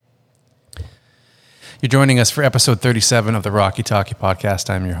You're joining us for episode 37 of the Rocky Talkie podcast.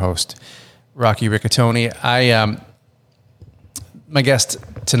 I'm your host, Rocky Riccatoni. My guest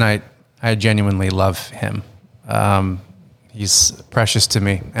tonight, I genuinely love him. He's precious to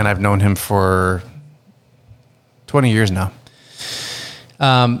me, and I've known him for 20 years now.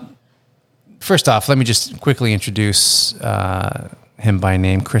 First off, let me just quickly introduce him by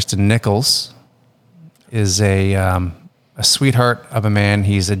name. Kristin Nicholls is a sweetheart of a man.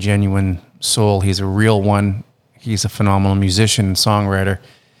 He's a genuine soul. He's a real one. He's a phenomenal musician and songwriter.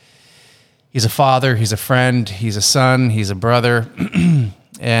 He's a father. He's a friend. He's a son. He's a brother.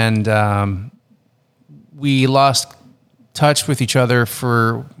 And we lost touch with each other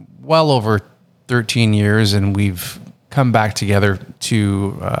for well over 13 years, and we've come back together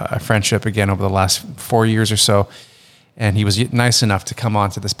to a friendship again over the last 4 years or so. And he was nice enough to come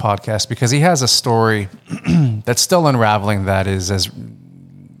on to this podcast because he has a story that's still unraveling that is as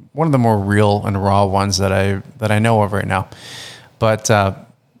one of the more real and raw ones that I know of right now. But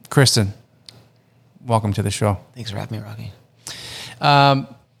Kristin, welcome to the show. Thanks for having me, Rocky.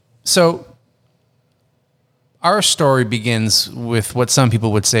 So our story begins with what some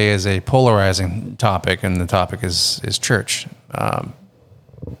people would say is a polarizing topic, and the topic is church.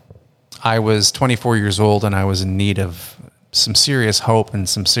 I was 24 years old, and I was in need of some serious hope and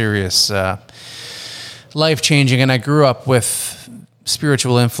some serious life-changing, and I grew up with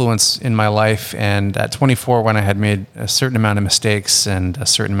spiritual influence in my life, and at 24, when I had made a certain amount of mistakes and a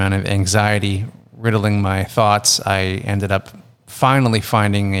certain amount of anxiety riddling my thoughts, I ended up finally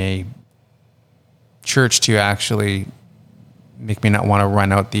finding a church to actually make me not want to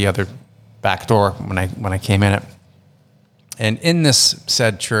run out the other back door when I came in it. And in this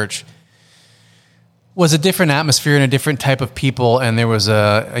said church was a different atmosphere and a different type of people, and there was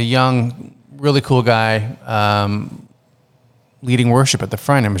a young, really cool guy leading worship at the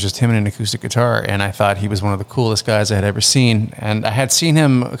front. It was just him and an acoustic guitar, and I thought he was one of the coolest guys I had ever seen. And I had seen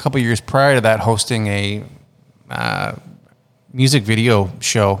him a couple of years prior to that hosting a music video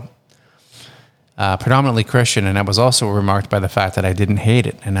show, predominantly Christian, and I was also remarked by the fact that I didn't hate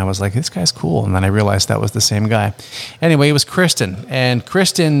it. And I was like, this guy's cool. And then I realized that was the same guy. Anyway, it was Kristin. And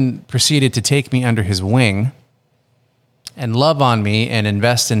Kristin proceeded to take me under his wing and love on me and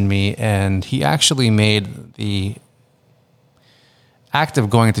invest in me. And he actually made the act of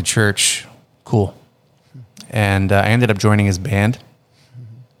going to church cool. And I ended up joining his band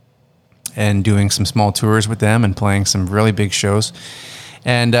and doing some small tours with them and playing some really big shows.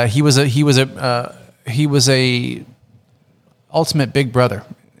 And he was a ultimate big brother.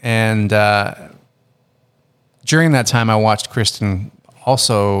 And during that time, I watched Kristin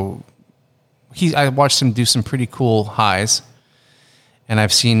also. I watched him do some pretty cool highs, and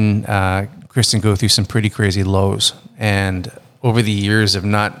I've seen Kristin go through some pretty crazy lows. And over the years of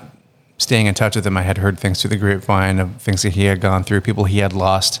not staying in touch with him, I had heard things through the grapevine of things that he had gone through, people he had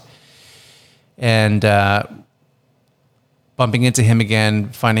lost, and bumping into him again,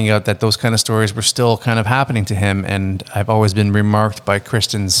 finding out that those kind of stories were still kind of happening to him. And I've always been remarked by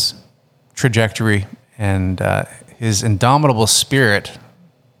Kristin's trajectory and his indomitable spirit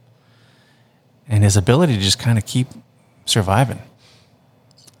and his ability to just kind of keep surviving.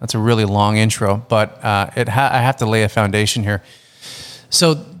 That's a really long intro, but I have to lay a foundation here.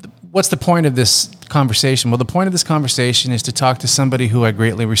 So what's the point of this conversation? Well, the point of this conversation is to talk to somebody who I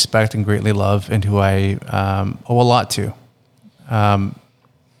greatly respect and greatly love, and who I owe a lot to. And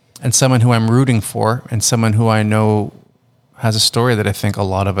someone who I'm rooting for, and someone who I know has a story that I think a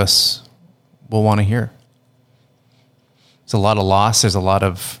lot of us will want to hear. There's a lot of loss. There's a lot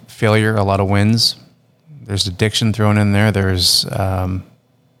of failure, a lot of wins. There's addiction thrown in there. There's a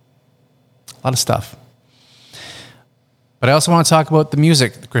lot of stuff. But I also want to talk about the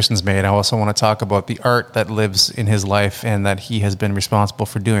music that Kristin's made. I also want to talk about the art that lives in his life and that he has been responsible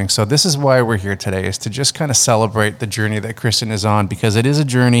for doing. So this is why we're here today, is to just kind of celebrate the journey that Kristin is on, because it is a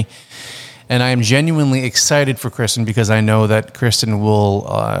journey. And I am genuinely excited for Kristin, because I know that Kristin will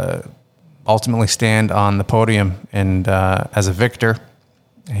ultimately stand on the podium and as a victor.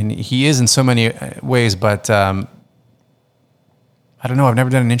 And he is in so many ways, but I don't know. I've never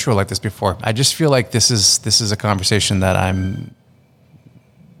done an intro like this before. I just feel like this is a conversation that I'm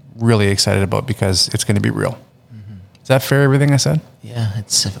really excited about, because it's going to be real. Mm-hmm. Is that fair, everything I said? Yeah,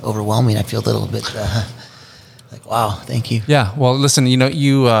 it's overwhelming. I feel a little bit like, wow, thank you. Yeah. Well, listen, you're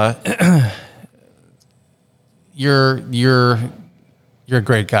a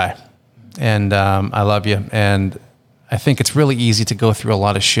great guy, and I love you. And I think it's really easy to go through a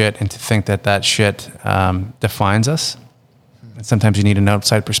lot of shit and to think that shit defines us. And sometimes you need an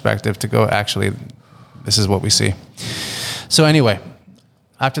outside perspective to go, actually, this is what we see. So anyway,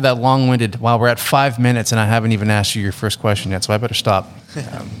 after that long-winded, we're at 5 minutes and I haven't even asked you your first question yet, so I better stop.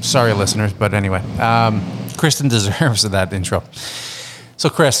 Sorry, listeners, but anyway, Kristin deserves that intro. So,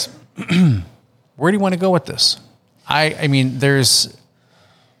 Chris, where do you want to go with this? I mean, there's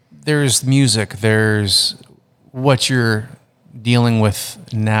music, there's what you're dealing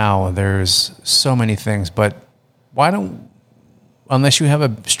with now, there's so many things, but why don't, unless you have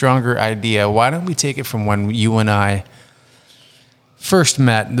a stronger idea, why don't we take it from when you and I first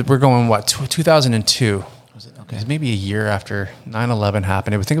met? We're going, 2002? Was it? Okay. It was maybe a year after 9/11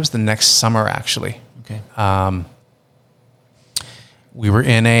 happened. I think it was the next summer, actually. Okay. We were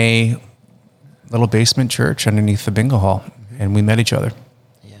in a little basement church underneath the bingo hall, and we met each other.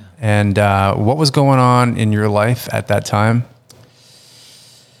 Yeah. And what was going on in your life at that time?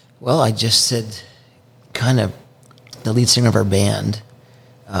 Well, I just said, kind of, the lead singer of our band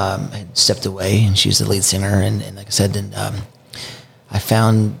had stepped away, and she was the lead singer. And like I said, I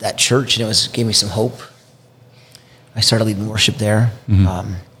found that church, and gave me some hope. I started leading worship there.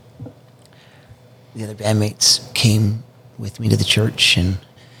 Mm-hmm. The other bandmates came with me to the church, and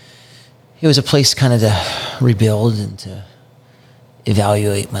it was a place kind of to rebuild and to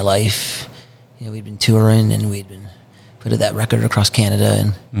evaluate my life. We'd been touring, and we'd been put that record across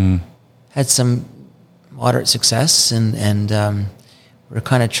Canada, and had some moderate success, and we're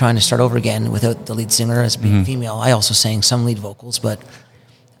kind of trying to start over again without the lead singer as being female. I also sang some lead vocals, but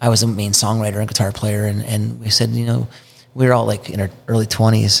I was a main songwriter and guitar player, and we said, we were all like in our early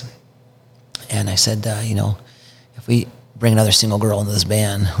 20s, and I said, if we bring another single girl into this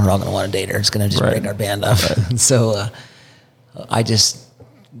band, we're all going to want to date her. It's going to just break our band up. Right. So I just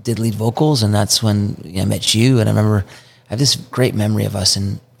did lead vocals, and that's when I met you, and I remember I have this great memory of us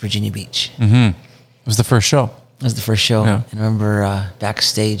in Virginia Beach. Mm-hmm. It was the first show. It was the first show. Yeah. And I remember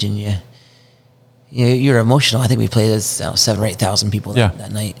backstage, and you were emotional. I think we played as 7,000 or 8,000 people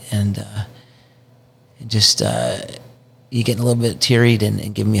that night, and just you getting a little bit teary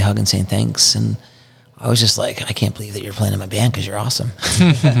and giving me a hug and saying thanks. And I was just like, I can't believe that you're playing in my band because you're awesome.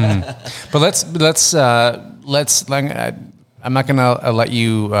 But let's. I'm not gonna let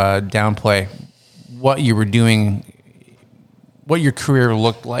you downplay what you were doing, what your career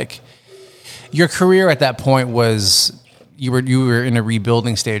looked like. Your career at that point was you were in a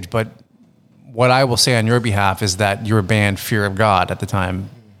rebuilding stage, but what I will say on your behalf is that your band Fear of God at the time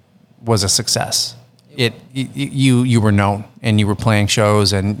was a success. You were known, and you were playing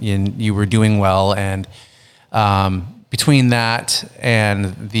shows, and you were doing well, and between that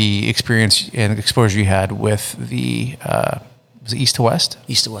and the experience and exposure you had with the was it East to West?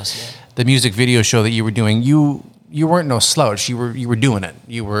 East to West, yeah. The music video show that you were doing, you weren't no slouch. You were doing it.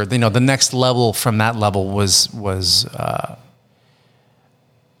 You were, the next level from that level was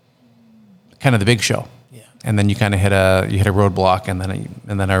kind of the big show. Yeah. And then you kind of hit a roadblock, and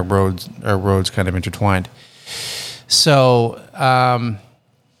then our roads kind of intertwined. So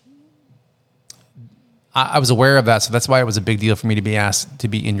I was aware of that, so that's why it was a big deal for me to be asked to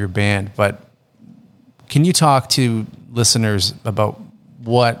be in your band. But can you talk to listeners about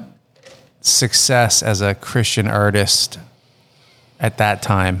what success as a Christian artist at that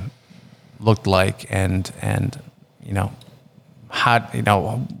time looked like, and how,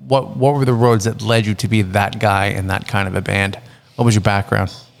 what were the roads that led you to be that guy in that kind of a band? What was your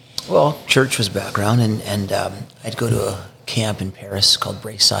background? Well, church was background, and I'd go to a camp in Paris called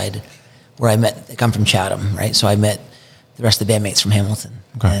Braeside, where I met, I'm from Chatham, right? So I met the rest of the bandmates from Hamilton.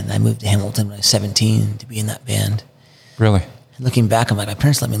 Okay. And I moved to Hamilton when I was 17 to be in that band. Really? And looking back, I'm like, my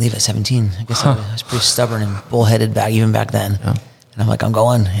parents let me leave at 17. I guess I was pretty stubborn and bullheaded even back then. Yeah. And I'm like, I'm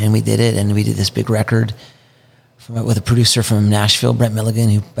going. And we did it, and we did this big record with a producer from Nashville, Brent Milligan,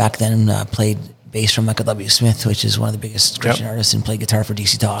 who back then played bass from Michael W. Smith, which is one of the biggest Christian artists, and played guitar for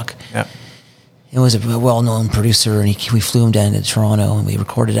DC Talk. Yep. It was a well-known producer, and we flew him down to Toronto, and we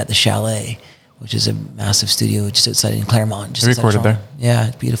recorded at the Chalet, which is a massive studio just outside in Claremont. Just recorded there? Yeah,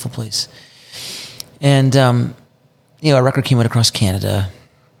 it's a beautiful place. And, our record came out across Canada.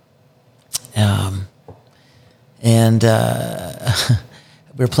 And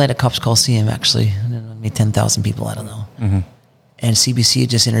we were playing at Cops Coliseum, actually. I don't know, maybe 10,000 people, I don't know. Mm-hmm. And CBC had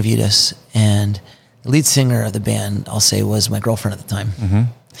just interviewed us, and the lead singer of the band, I'll say, was my girlfriend at the time. Mm-hmm.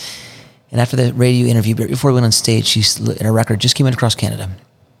 And after the radio interview, before we went on stage, and her record just came out across Canada.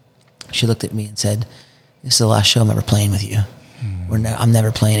 She looked at me and said, "This is the last show I'm ever playing with you. I'm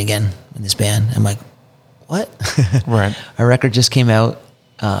never playing again in this band." I'm like, "What?" Right. Our record just came out.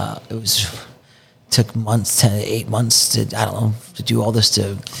 Took 8 months to do all this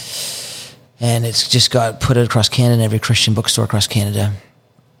and it's just got put out across Canada in every Christian bookstore across Canada.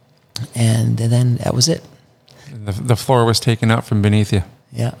 And then that was it. The floor was taken out from beneath you.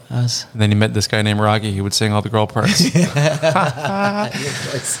 Yeah, I was. And then you met this guy named Rocky. He would sing all the girl parts.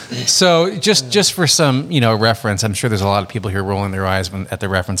 So just for some, reference, I'm sure there's a lot of people here rolling their eyes at the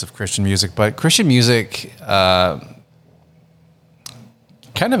reference of Christian music, but Christian music, kind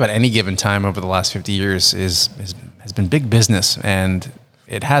of at any given time over the last 50 years has been big business, and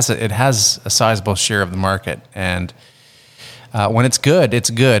it has a sizable share of the market. And when it's good, it's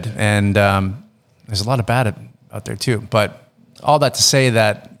good. And there's a lot of bad out there too. But all that to say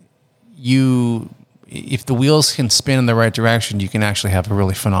that if the wheels can spin in the right direction, you can actually have a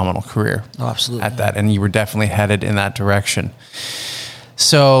really phenomenal career. Oh, absolutely. At that. And you were definitely headed in that direction.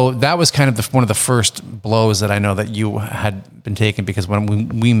 So that was kind of one of the first blows that I know that you had been taken, because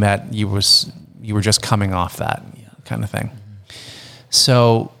when we met, you were just coming off that kind of thing. Mm-hmm.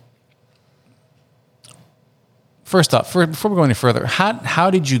 So first off, before we go any further,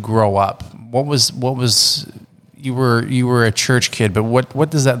 how did you grow up? What was you were a church kid, but what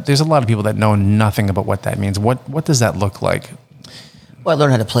does that? There's a lot of people that know nothing about what that means. What does that look like? Well, I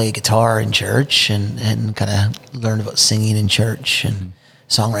learned how to play guitar in church, and kind of learned about singing in church and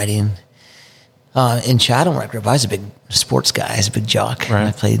songwriting. In Chatham, where I grew up, I was a big sports guy. I was a big jock. Right.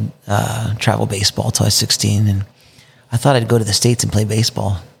 I played travel baseball till I was 16, and I thought I'd go to the States and play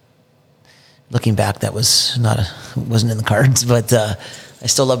baseball. Looking back, that wasn't in the cards, but I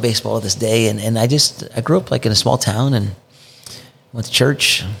still love baseball to this day. And I grew up like in a small town, and went to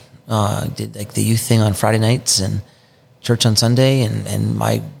church, did like the youth thing on Friday nights and church on Sunday. And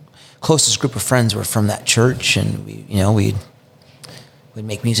my closest group of friends were from that church, and we'd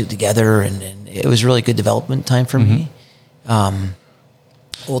make music together, and it was really good development time for me.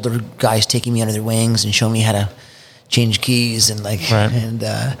 Older guys taking me under their wings and showing me how to change keys and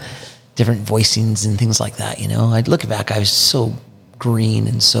different voicings and things like that. I'd look back, I was so green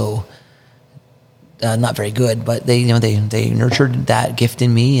and so not very good, but they nurtured that gift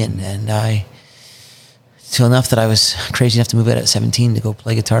in me, and I, till enough that I was crazy enough to move out at 17 to go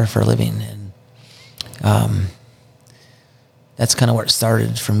play guitar for a living, and that's kind of where it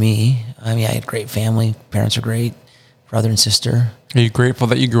started for me. I mean, I had a great family, parents are great, brother and sister. Are you grateful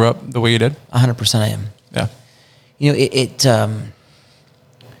that you grew up the way you did? 100% I am. Yeah. It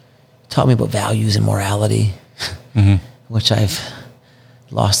taught me about values and morality, which I've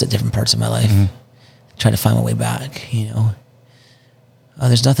lost at different parts of my life. Trying to find my way back,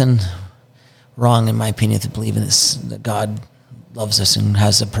 there's nothing wrong, in my opinion, to believe in this, that God loves us and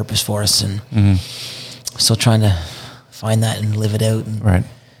has a purpose for us, and still trying to find that and live it out, and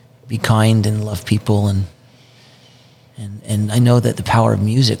be kind and love people, and I know that the power of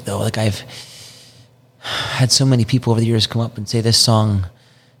music, though, like I've had so many people over the years come up and say, this song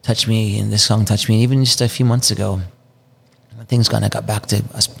touched me and this song touched me. And even just a few months ago, when things kind of got back to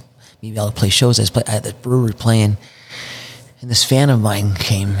us being able to play shows, I was at the brewery playing, and this fan of mine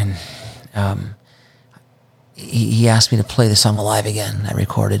came, and he asked me to play the song Alive Again. I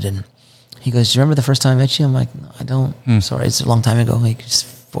recorded, and he goes, do you remember the first time I met you? I'm like, no, I don't. Sorry, it's a long time ago, like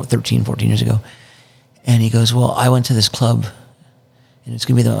 13, 14 years ago. And he goes, well, I went to this club, and it's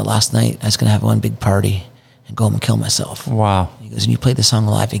going to be the last night. I was going to have one big party and go home and kill myself. Wow. He goes, and you played the song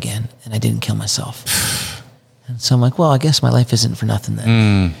Alive Again, and I didn't kill myself. And so I'm like, well, I guess my life isn't for nothing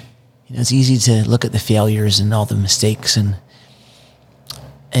then. It's easy to look at the failures and all the mistakes and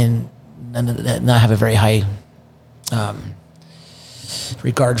not have a very high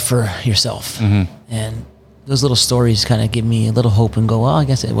regard for yourself. And those little stories kind of give me a little hope and go, well, I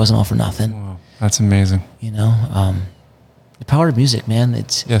guess it wasn't all for nothing. Wow. That's amazing. The power of music, man,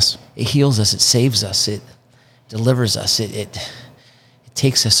 it heals us, it saves us, it delivers us, it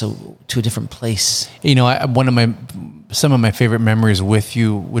takes us to a different place. Some of my favorite memories with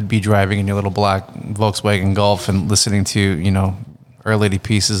you would be driving in your little black Volkswagen Golf and listening to, Our Lady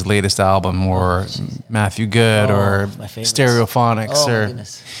Peace's latest album, or Matthew Good, or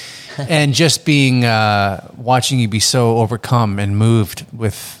Stereophonics, and just being watching you be so overcome and moved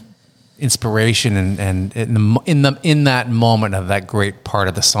with inspiration, and in that moment of that great part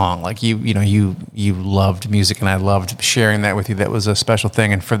of the song, like you loved music, and I loved sharing that with you. That was a special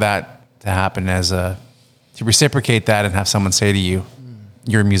thing, and for that to happen to reciprocate that and have someone say to you,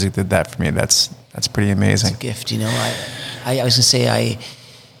 "Your music did that for me." That's pretty amazing. It's a gift, I was gonna say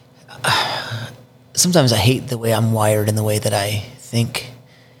sometimes I hate the way I'm wired and the way that I think,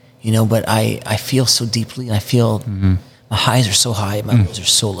 but I feel so deeply, and I feel. My highs are so high, my lows are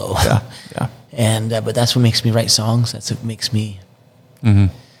so low. Yeah. And but that's what makes me write songs. That's what makes me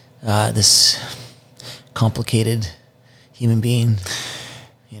this complicated human being.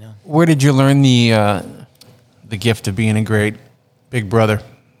 Where did you learn the gift of being a great big brother?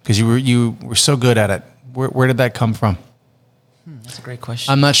 Because you were so good at it. Where did that come from? That's a great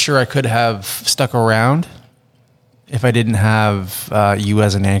question. I'm not sure I could have stuck around if I didn't have you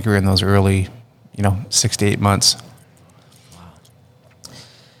as an anchor in those early, 6 to 8 months.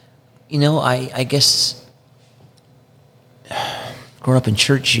 I guess growing up in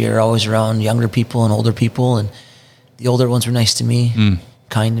church, you're always around younger people and older people, and the older ones were nice to me,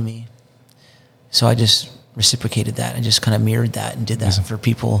 kind to me. So I just reciprocated that and just kind of mirrored that and did that for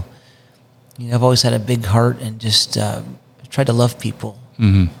people. I've always had a big heart and just tried to love people.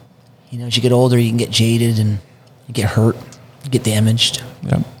 Mm-hmm. As you get older, you can get jaded and you get hurt, you get damaged.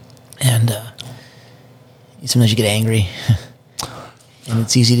 Yep. And sometimes you get angry. And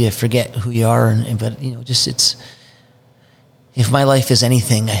it's easy to forget who you are. But it's, if my life is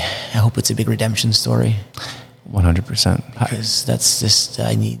anything, I hope it's a big redemption story. 100%. Because that's just,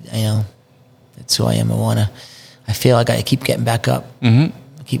 that's who I am. I feel like I keep getting back up. Mm-hmm.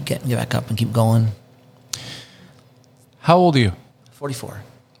 I keep getting back up and keep going. How old are you? 44.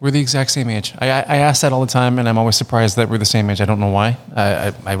 We're the exact same age. I ask that all the time, and I'm always surprised that we're the same age. I don't know why.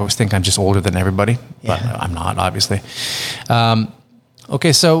 I always think I'm just older than everybody, but I'm not, obviously.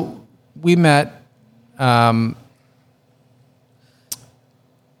 Okay, so we met.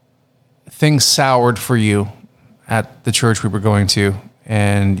 Things soured for you at the church we were going to,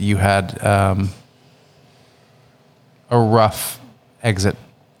 and you had a rough exit.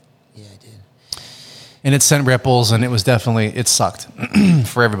 Yeah, I did. And it sent ripples, and it sucked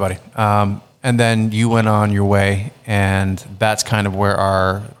for everybody. And then you went on your way, and that's kind of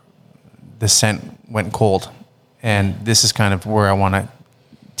where the scent went cold. And this is kind of where I want to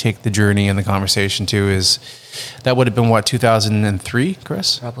take the journey and the conversation to is, that would have been what, 2003,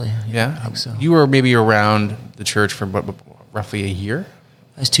 Chris? Probably. Yeah. I think so. You were maybe around the church for roughly a year?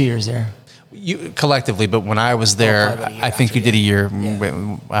 I was 2 years there. You collectively, but when I was there, I think you did a year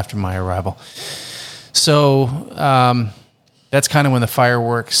after my arrival. So that's kind of when the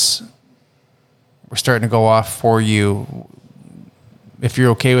fireworks were starting to go off for you. If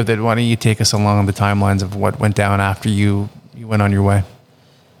you're okay with it, why don't you take us along the timelines of what went down after you went on your way?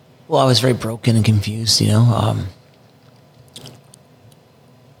 Well, I was very broken and confused, The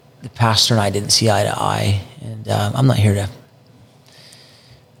pastor and I didn't see eye to eye, and I'm not here to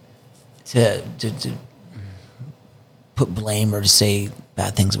put blame or to say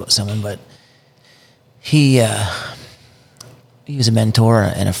bad things about someone, but he was a mentor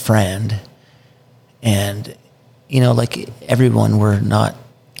and a friend, and like everyone, we're not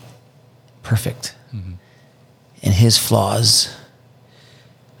perfect, and his flaws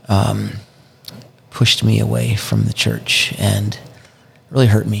pushed me away from the church and really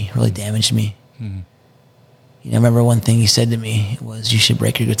hurt me, really damaged me. I remember one thing he said to me was, you should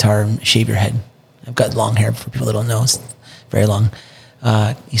break your guitar and shave your head. I've got long hair, for people that don't know, it's very long.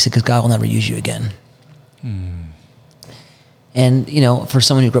 He said, because God will never use you again. And, for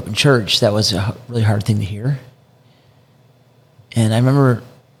someone who grew up in church, that was a really hard thing to hear. And I remember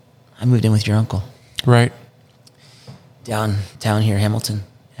I moved in with your uncle. Right. Downtown here, Hamilton.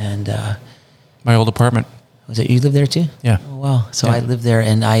 And my old apartment. Was it, you lived there too? Yeah. Oh, wow. So I lived there,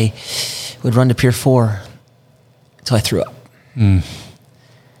 and I would run to Pier 4 until I threw up. And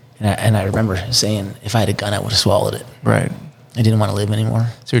I remember saying, if I had a gun, I would have swallowed it. Right. I didn't want to live anymore.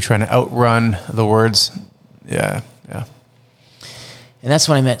 So you're trying to outrun the words. Yeah. And that's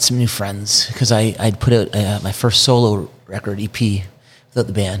when I met some new friends, because I'd put out my first solo record, EP, without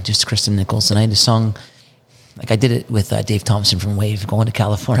the band, just Kristin, Nicholls. And I had a song, like I did it with Dave Thompson from Wave, Going to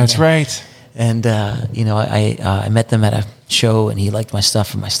California. That's right. And, I met them at a show, and he liked my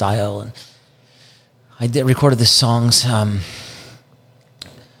stuff and my style. And I recorded the songs,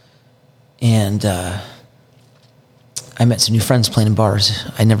 and I met some new friends playing in bars.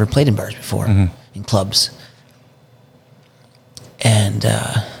 I never played in bars before, in clubs. And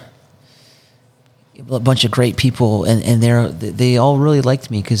a bunch of great people, and they all really liked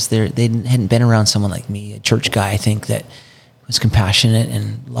me because they hadn't been around someone like me, a church guy, I think, that was compassionate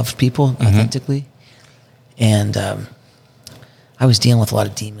and loved people authentically. And I was dealing with a lot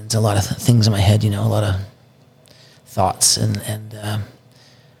of demons, a lot of things in my head, a lot of thoughts. And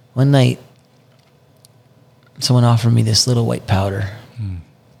one night, someone offered me this little white powder, and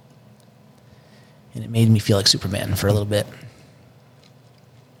it made me feel like Superman for a little bit.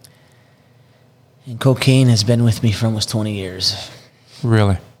 And cocaine has been with me for almost 20 years.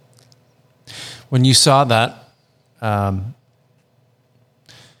 Really? When you saw that, I'm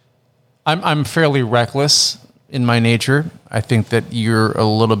fairly reckless in my nature. I think that you're a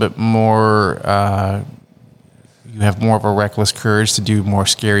little bit more, you have more of a reckless courage to do more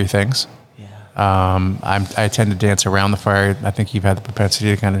scary things. Yeah. I tend to dance around the fire. I think you've had the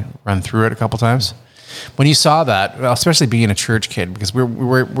propensity to kind of run through it a couple times. When you saw that, well, especially being a church kid, because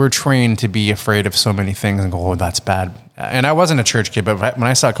we're trained to be afraid of so many things and go, oh, that's bad. And I wasn't a church kid, but when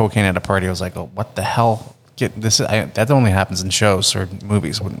I saw cocaine at a party, I was like, oh, what the hell? That only happens in shows or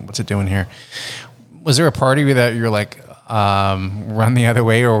movies. What's it doing here? Was there a party that you're like, run the other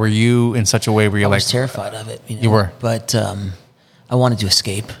way, or were you in such a way where you're I like... was terrified of it. You were? But I wanted to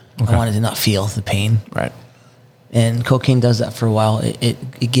escape. Okay. I wanted to not feel the pain. Right. And cocaine does that for a while.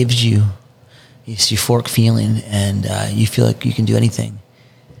 It gives you this euphoric feeling, and you feel like you can do anything.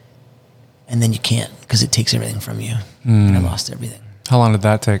 And then you can't, because it takes everything from you. And I lost everything. How long did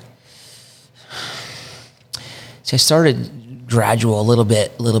that take? So I started gradual, a little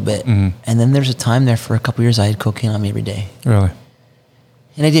bit. And then there's a time there for a couple years I had cocaine on me every day. Really?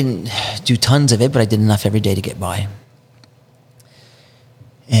 And I didn't do tons of it, but I did enough every day to get by.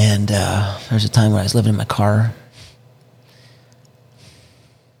 And there was a time when I was living in my car.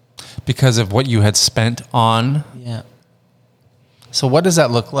 Because of what you had spent on? Yeah. So what does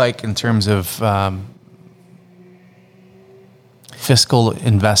that look like in terms of fiscal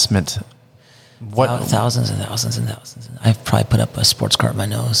investment? What thousands and thousands and thousands. I've probably put up a sports car at my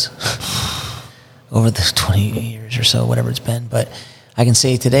nose over the 20 years or so, whatever it's been. But I can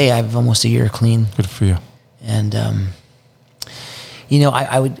say today I have almost a year clean. Good for you. And, I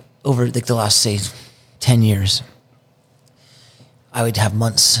would, over like the last, say, 10 years, I would have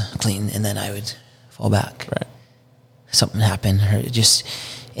months clean and then I would fall back. Right. Something happened, or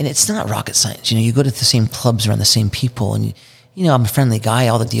and it's not rocket science. You go to the same clubs around the same people, and I'm a friendly guy.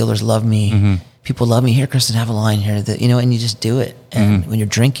 All the dealers love me. Mm-hmm. People love me. Here, Kristin, have a line here. And you just do it. And when you're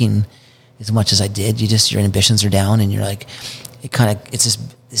drinking as much as I did, your inhibitions are down, and you're like, it's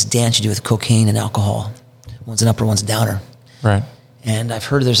this dance you do with cocaine and alcohol. One's an upper, one's a downer. Right. And I've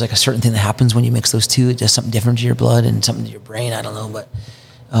heard there's like a certain thing that happens when you mix those two. It does something different to your blood and something to your brain. I don't know, but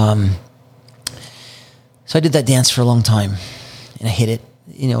so I did that dance for a long time, and I hit it.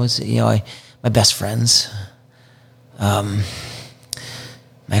 My best friends, my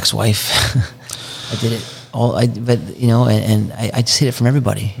ex-wife, I did it all. And I just hid it from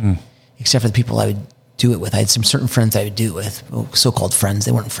everybody, except for the people I would do it with. I had some certain friends I would do it with, so-called friends.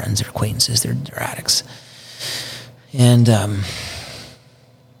 They weren't friends; they're acquaintances. They're addicts, and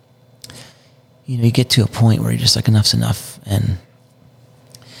you get to a point where you're just like, enough's enough, and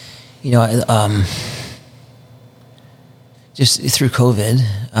just through COVID,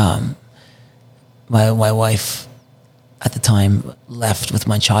 my wife at the time left with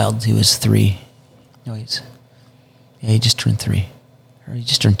my child, who was 3. No, he just turned 3. Or he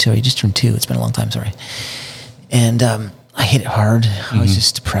just turned 2. He just turned 2. It's been a long time, sorry. And I hit it hard. I was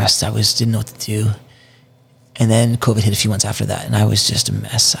just depressed. Didn't know what to do. And then COVID hit a few months after that, and I was just a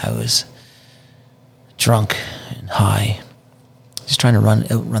mess. I was drunk and high, just trying to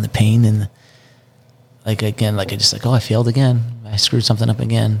outrun the pain, and I failed again. I screwed something up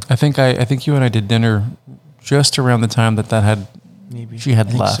again. I think you and I did dinner just around the time that had she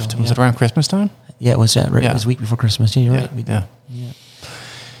had left. So, yeah. Was it around Christmas time? Yeah, it was. Right. Yeah. It was a week before Christmas. Yeah, you're right.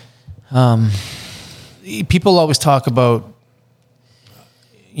 Yeah. People always talk about,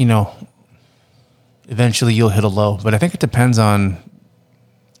 eventually you'll hit a low, but I think it depends on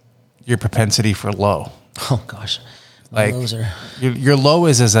your propensity for low. Oh gosh. Like your low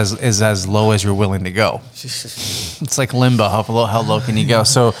is as low as you're willing to go. It's like limbo. How low can you go?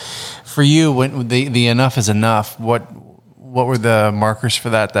 So, for you, when the enough is enough, what were the markers for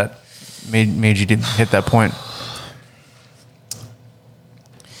that made you hit that point?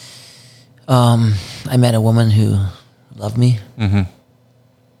 I met a woman who loved me. Mm-hmm.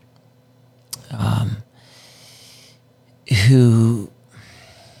 Who,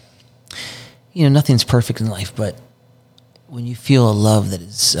 nothing's perfect in life, but when you feel a love that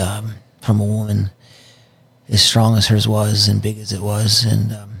is from a woman as strong as hers was and big as it was,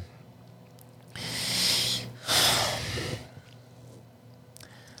 and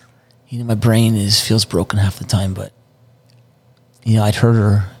my brain feels broken half the time, but I'd hurt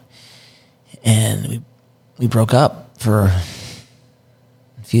her, and we broke up for a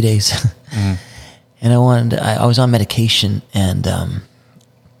few days, and I was on medication, and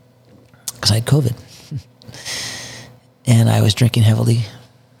because I had COVID. And I was drinking heavily.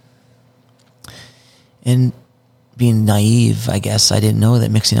 And being naive, I guess, I didn't know that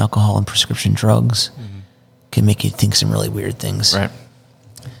mixing alcohol and prescription drugs can make you think some really weird things. Right.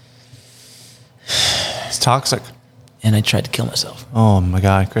 It's toxic. And I tried to kill myself. Oh my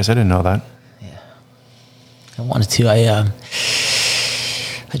God, Chris, I didn't know that. Yeah. I wanted to. I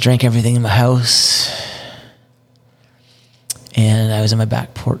drank everything in my house. And I was on my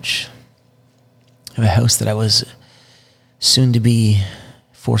back porch of a house that I was soon to be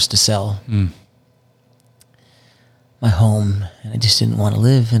forced to sell. my home, and I just didn't want to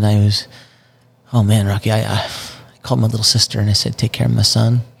live. And I was, oh man, Rocky, I called my little sister and I said, take care of my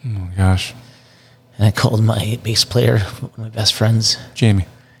son. Oh my gosh. And I called my bass player, one of my best friends, Jamie,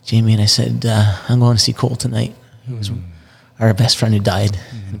 and I said, I'm going to see Cole tonight. He was our best friend who died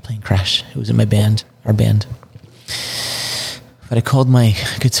in a plane crash. It was in our band. But I called my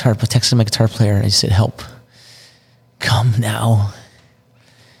texted my guitar player, and I said, help, come now.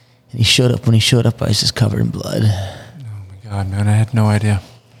 And he showed up. When he showed up, I was just covered in blood. oh my God, man, I had no idea.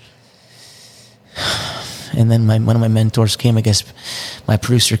 And then one of my mentors came, I guess my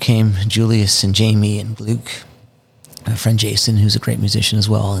producer came, Julius and Jamie and Luke, my friend Jason, who's a great musician as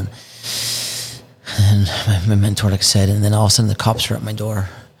well. And my mentor, like I said, and then all of a sudden the cops were at my door.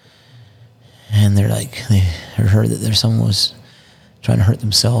 And they heard that someone was trying to hurt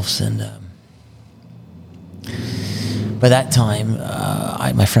themselves. And by that time,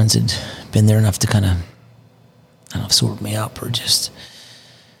 my friends had been there enough to kind of, I don't know, sort me up or just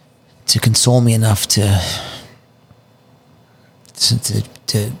to console me enough to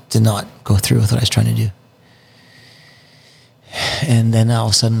not go through with what I was trying to do. And then all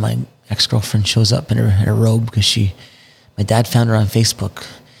of a sudden my ex-girlfriend shows up in her robe because my dad found her on Facebook,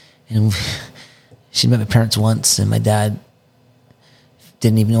 and she'd met my parents once, and my dad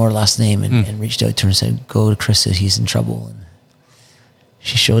didn't even know her last name and reached out to her and said, go to Chris, he's in trouble. And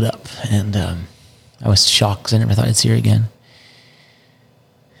she showed up, and I was shocked because I never thought I'd see her again.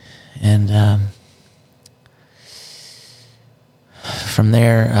 And from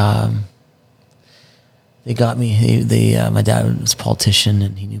there, they got me. My dad was a politician,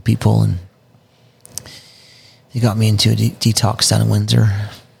 and he knew people, and they got me into a detox down in Windsor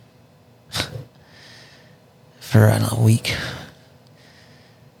for, I don't know, a week.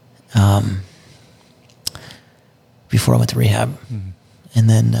 Before I went to rehab. And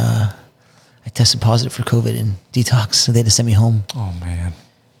then I tested positive for COVID in detox, so they had to send me home. Oh man.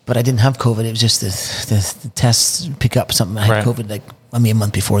 But I didn't have COVID. It was just the tests pick up something. I had COVID like a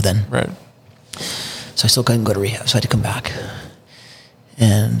month before then. Right. So I still couldn't go to rehab, so I had to come back.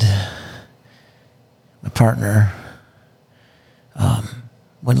 And my partner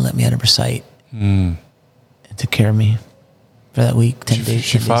wouldn't let me out of her sight and took care of me for that week, 10 days.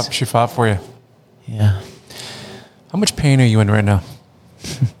 She fought for you. Yeah. How much pain are you in right now?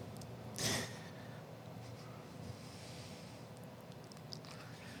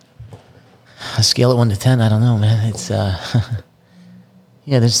 A scale of 1 to 10, I don't know, man. It's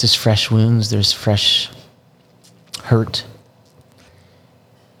yeah, there's just fresh wounds, there's fresh hurt.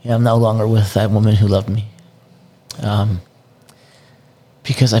 Yeah, I'm no longer with that woman who loved me.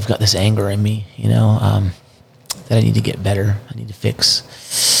 Because I've got this anger in me, that I need to get better, I need to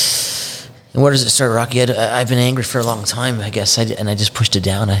fix. And where does it start, Rocky? I've been angry for a long time, I guess, and I just pushed it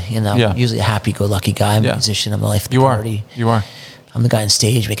down. I'm usually a happy-go-lucky guy. I'm a musician. I'm the life of the party. You are. I'm the guy on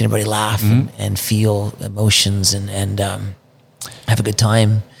stage making everybody laugh and feel emotions and have a good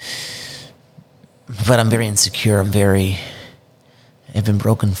time. But I'm very insecure. I've been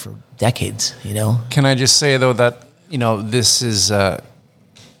broken for decades, Can I just say, though, that, this is...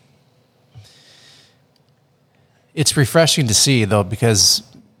 it's refreshing to see, though, because...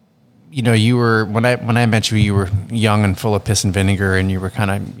 you were, when I met you were young and full of piss and vinegar, and you were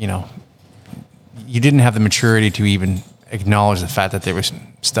kind of, you didn't have the maturity to even acknowledge the fact that there was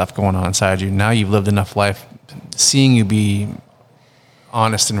stuff going on inside you. Now you've lived enough life, seeing you be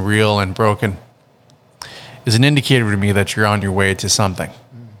honest and real and broken is an indicator to me that you're on your way to something.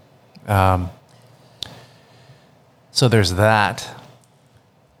 So there's that.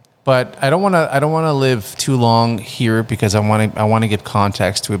 But I don't want to live too long here because I want to give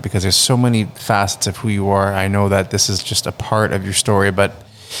context to it, because there's so many facets of who you are. I know that this is just a part of your story, but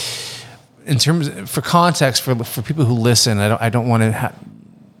in terms for context for people who listen, I don't want to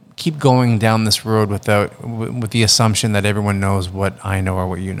keep going down this road with the assumption that everyone knows what I know or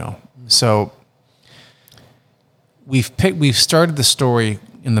what you know. So we've started the story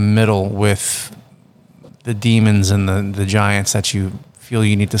in the middle with the demons and the giants that you feel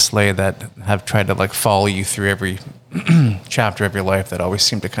you need to slay, that have tried to follow you through every chapter of your life, that always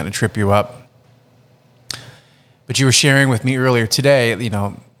seem to kind of trip you up. But you were sharing with me earlier today,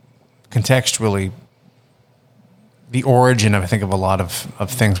 contextually, the origin of, I think, of a lot of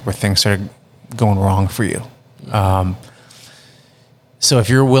things where things started going wrong for you. So if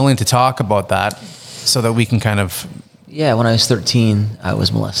you're willing to talk about that so that we can kind of... Yeah, when I was 13, I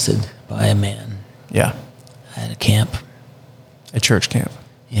was molested by a man. Yeah. At a camp. A church camp.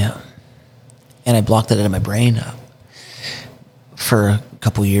 Yeah. And I blocked it out of my brain for a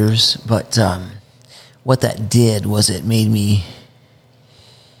couple years. But what that did was it made me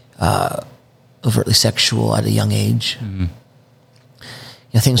overtly sexual at a young age. Mm-hmm.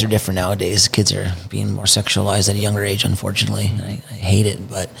 You know, things are different nowadays. Kids are being more sexualized at a younger age, unfortunately. And I hate it,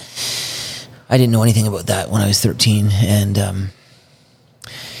 but I didn't know anything about that when I was 13. And,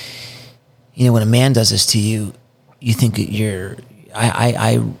 you know, when a man does this to you, you think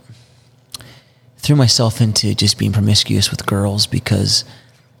I threw myself into just being promiscuous with girls because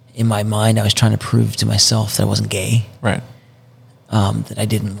in my mind I was trying to prove to myself that I wasn't gay. Right. That I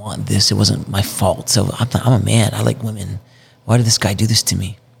didn't want this. It wasn't my fault. So I'm a man. I like women. Why did this guy do this to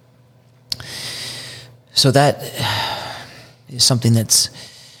me? So that is something that's,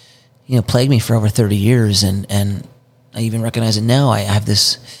 you know, plagued me for over 30 years. And I even recognize it now. I have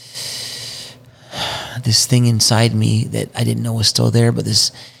this thing inside me that I didn't know was still there, but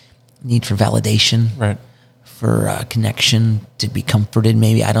this need for validation, right, for connection, to be comforted.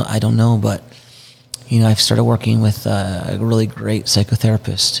 Maybe I don't know, but you know, I've started working with a really great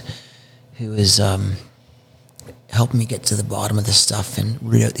psychotherapist who is helping me get to the bottom of this stuff and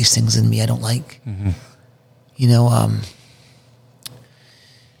root out these things in me I don't like. Mm-hmm. You know,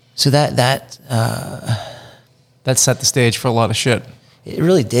 so that set the stage for a lot of shit. It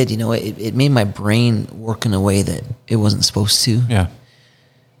really did. You know, it made my brain work in a way that it wasn't supposed to. Yeah.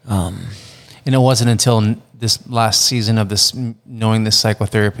 And it wasn't until this last season of this, knowing this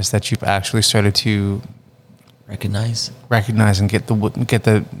psychotherapist, that you've actually started to recognize and get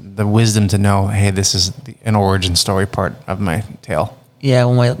the wisdom to know, hey, this is an origin story part of my tale. Yeah.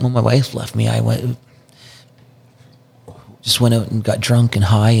 When my wife left me, I just went out and got drunk and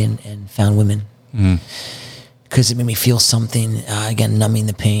high and found women. Because it made me feel something, again, numbing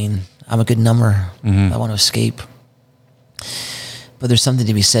the pain. I'm a good number. I want to escape. But there's something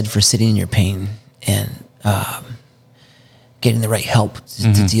to be said for sitting in your pain and getting the right help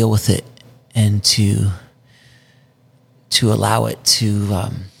to deal with it, and to allow it to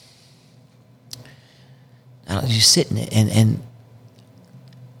you sit in it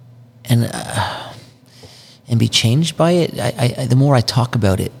and be changed by it. I the more I talk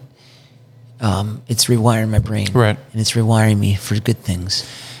about it, it's rewiring my brain, right, and it's rewiring me for good things.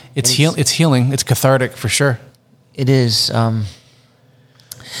 It's healing. It's cathartic for sure. It is.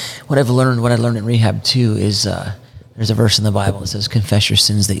 What I learned in rehab too is there's a verse in the Bible that says, "Confess your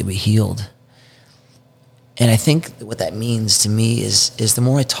sins that you'll be healed." And I think what that means to me is the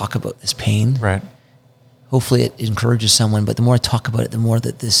more I talk about this pain, right, hopefully it encourages someone. But the more I talk about it, the more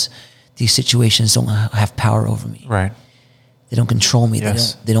that these situations don't have power over me. Right. They don't control me.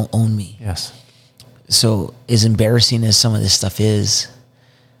 Yes. They don't own me. Yes. So as embarrassing as some of this stuff is,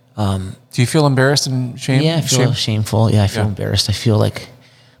 do you feel embarrassed and shame? Yeah, I feel shameful. Yeah, I feel embarrassed. I feel like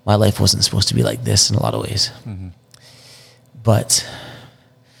my life wasn't supposed to be like this in a lot of ways. Mm-hmm. But,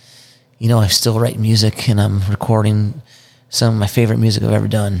 you know, I still write music, and I'm recording some of my favorite music I've ever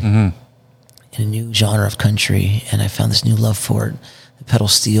done in a new genre of country, and I found this new love for it. The pedal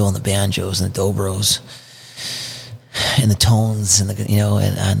steel and the banjos and the dobros and the tones and the, you know,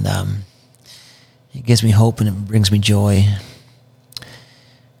 and it gives me hope and it brings me joy.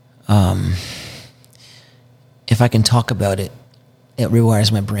 If I can talk about it, it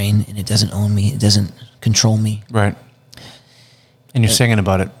rewires my brain, and it doesn't own me. It doesn't control me. Right. And you're singing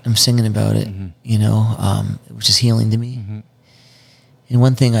about it. I'm singing about it, you know, which is healing to me. And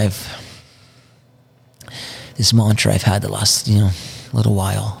one thing this mantra I've had the last, little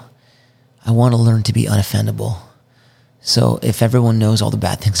while, I want to learn to be unoffendable. So if everyone knows all the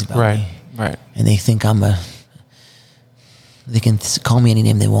bad things about me, right, and they think they can call me any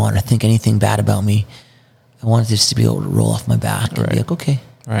name they want or think anything bad about me, I want this to be able to roll off my back and be like, okay,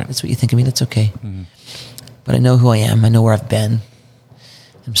 that's what you think of me, that's okay. But I know who I am. I know where I've been.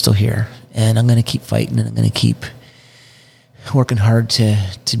 I'm still here, and I'm going to keep fighting, and I'm going to keep working hard to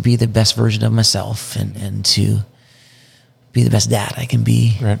be the best version of myself, and to be the best dad I can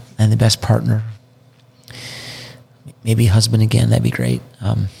be, and the best partner. Maybe husband again, that'd be great.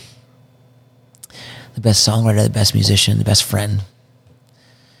 The best songwriter, the best musician, the best friend.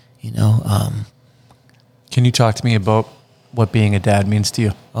 Can you talk to me about what being a dad means to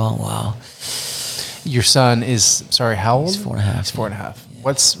you? Oh, wow. Your son is, how old? He's 4.5. He's 4.5.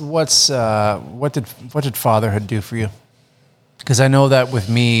 What did fatherhood do for you? Because I know that with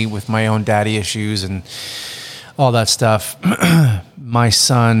me, with my own daddy issues and all that stuff, my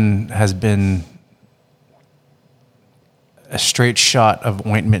son has been a straight shot of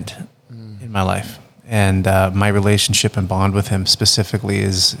ointment in my life. And my relationship and bond with him specifically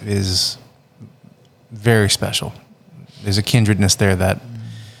is very special. There's a kindredness there that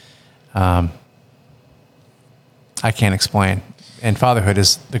I can't explain. And fatherhood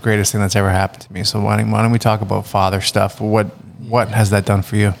is the greatest thing that's ever happened to me. So why don't we talk about father stuff? What has that done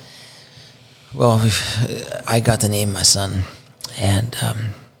for you? Well, I got to name my son, and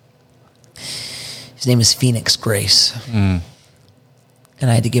his name is Phoenix Grace. And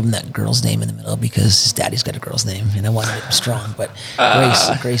I had to give him that girl's name in the middle because his daddy's got a girl's name, and I wanted it strong. But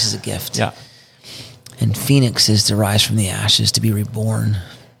Grace is a gift. Yeah. And Phoenix is to rise from the ashes, to be reborn,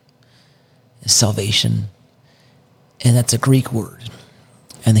 is salvation. And that's a Greek word.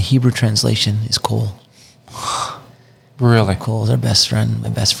 And the Hebrew translation is Cole. Really? Cole is our best friend, my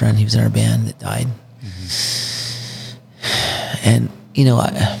best friend. He was in our band that died. And, you know,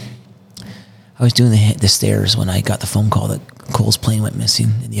 I was doing the stairs when I got the phone call that Cole's plane went missing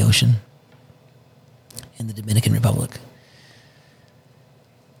in the ocean in the Dominican Republic.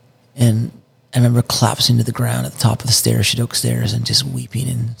 And I remember collapsing to the ground at the top of the stairs, Shadok stairs, and just weeping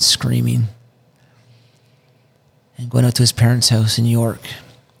and screaming. And going out to his parents' house in New York.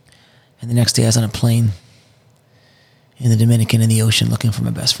 And the next day I was on a plane in the Dominican in the ocean looking for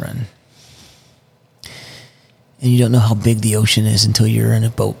my best friend. And you don't know how big the ocean is until you're in a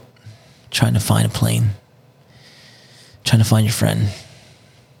boat trying to find a plane, trying to find your friend.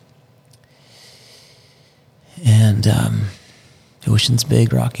 And the ocean's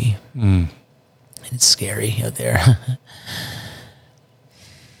big, Rocky. And it's scary out there.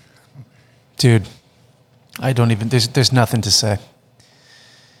 Dude, I don't even, there's nothing to say.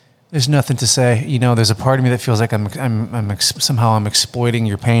 There's nothing to say. You know, there's a part of me that feels like somehow I'm exploiting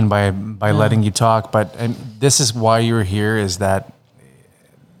your pain by letting you talk. But this is why you're here, is that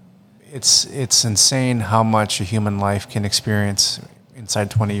it's insane how much a human life can experience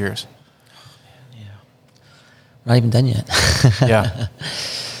inside 20 years. Yeah. Not even done yet. Yeah.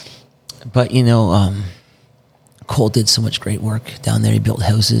 But, you know, Cole did so much great work down there. He built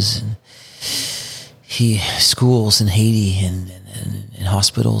houses and schools in Haiti and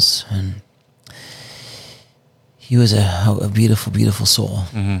hospitals, and he was a beautiful, beautiful soul.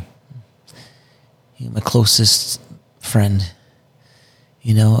 He, my closest friend,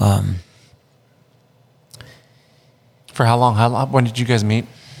 you know. For how long? When did you guys meet,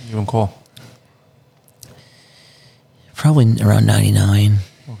 you and Cole? Probably around 99.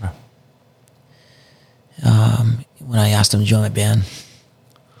 Okay. When I asked him to join my band,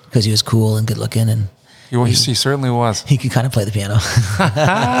 because he was cool and good looking, and He certainly was. he could kind of play the piano.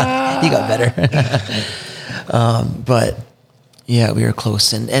 He got better. But yeah, we were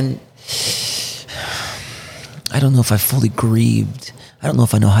close. And I don't know if I fully grieved. I don't know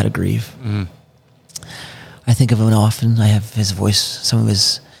if I know how to grieve. I think of him often. I have his voice, some of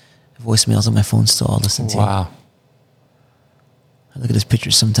his voicemails on my phone still I'll listen to. Wow. I look at his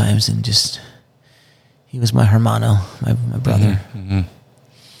pictures sometimes and just, he was my hermano, my brother.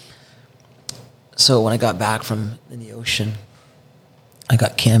 So when I got back from in the ocean, I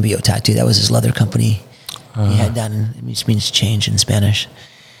got Cambio tattooed. That was his leather company. He had down, it means change in Spanish.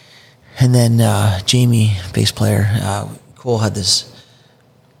 And then Jamie, bass player, Cole had this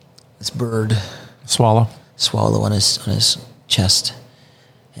bird Swallow on his chest,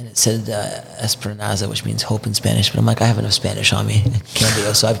 and it said Esperanza, which means hope in Spanish. But I'm like, I have enough Spanish on me,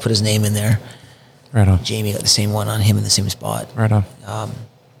 Cambio, so I put his name in there. Right on. Jamie got the same one on him in the same spot. Right on.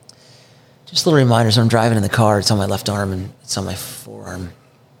 Just little reminders. When I'm driving in the car, it's on my left arm and it's on my forearm.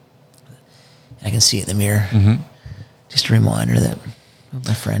 I can see it in the mirror. Just a reminder that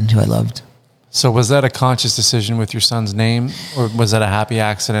my friend who I loved. So was that a conscious decision with your son's name, or was that a happy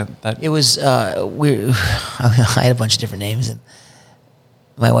accident? That It was I had a bunch of different names, and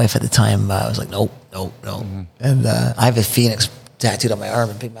my wife at the time was like, nope. And I have a phoenix tattooed on my arm,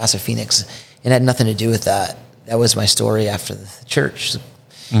 a big massive phoenix. It had nothing to do with that. That was my story after the church.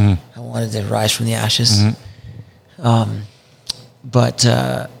 I wanted to rise from the ashes. But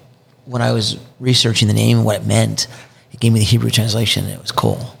when I was researching the name and what it meant, it gave me the Hebrew translation, and it was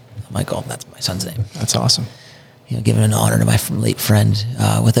Cole. I'm like, oh, that's my son's name. That's awesome. You know, giving an honor to my late friend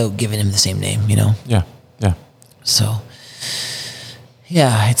without giving him the same name, you know? Yeah. So,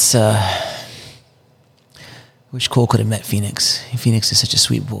 yeah, it's... wish Cole could have met Phoenix. Phoenix is such a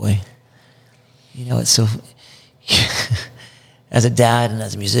sweet boy. You know, it's so... As a dad and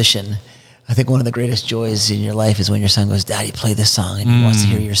as a musician, I think one of the greatest joys in your life is when your son goes, Daddy, play this song, and he wants to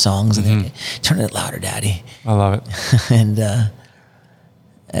hear your songs, and then turn it louder, Daddy. I love it. And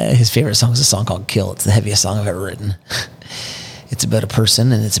his favorite song is a song called Kill. It's the heaviest song I've ever written. It's about a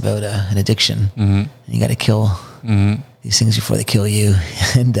person, and it's about an addiction. And you got to kill these things before they kill you.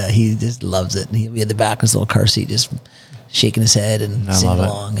 And he just loves it. And he'll be in the back of his little car seat just shaking his head and singing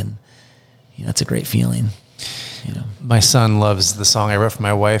along. And, you know, it's a great feeling. You know. My son loves the song I wrote for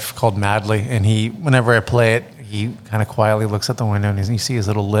my wife called Madly, and whenever I play it, he kind of quietly looks out the window and you see his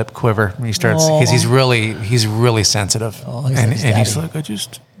little lip quiver, and he starts because he's really sensitive, and he's like, I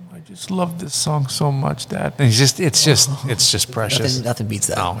just just love this song so much, Dad. And it's just precious. Nothing beats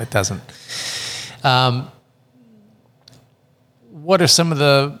that. No, it doesn't. What are some of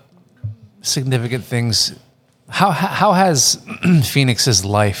the significant things? How has Phoenix's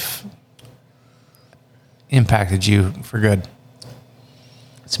life impacted you for good?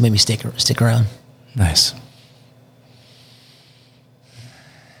 It's made me stick around. Nice.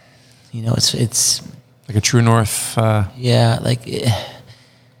 You know, it's like a true north. Yeah, like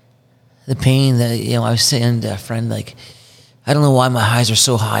the pain that, you know, I was saying to a friend, like, I don't know why my highs are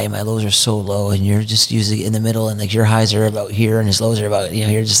so high and my lows are so low, and you're just usually in the middle, and like your highs are about here and his lows are about, you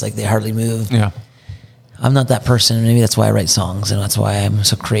know, you're just like they hardly move. Yeah. I'm not that person. Maybe that's why I write songs, and that's why I'm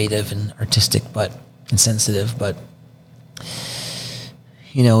so creative and artistic, and sensitive. But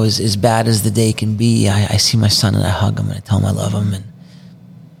you know, as bad as the day can be, I see my son and I hug him and I tell him I love him, and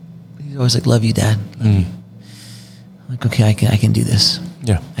he's always like, "Love you, Dad." Love you. I'm like, okay, I can do this.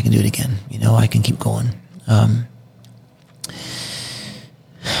 Yeah, I can do it again. You know, I can keep going.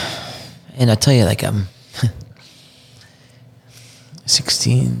 And I tell you, like, I'm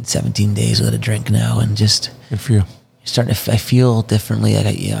 16, 17 days without a drink now, and just good for you. Starting to, I feel differently.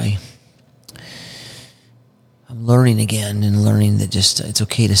 Like I'm learning again, and learning that just it's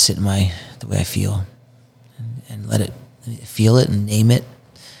okay to sit in the way I feel, and let it feel it and name it,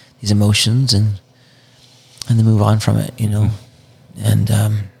 these emotions, and then move on from it. You know, and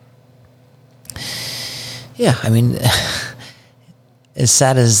yeah, I mean. As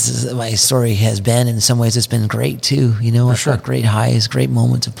sad as my story has been, in some ways it's been great too. You know, I've got great highs, great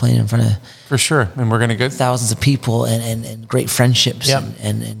moments of playing in front of for sure, and we're gonna get thousands of people, and great friendships,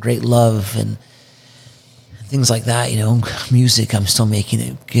 and great love and things like that. You know, music I'm still making,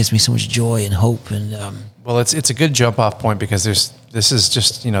 it gives me so much joy and hope. And well, it's a good jump off point, because this is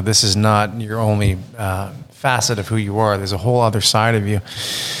just, you know, this is not your only facet of who you are. There's a whole other side of you.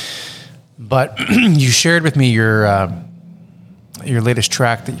 But you shared with me your latest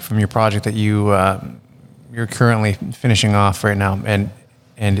track from your project that you're currently finishing off right now,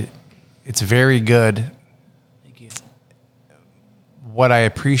 and it's very good. Thank you. What I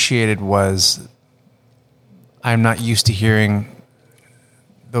appreciated was I'm not used to hearing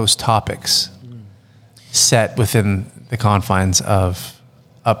those topics set within the confines of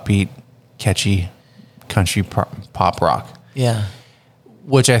upbeat, catchy country pop rock. Yeah.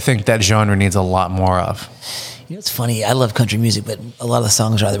 Which I think that genre needs a lot more of. You know, it's funny. I love country music, but a lot of the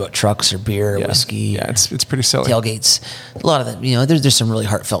songs are either about trucks or beer or whiskey. Yeah, it's pretty silly. Tailgates. A lot of them, you know, there's some really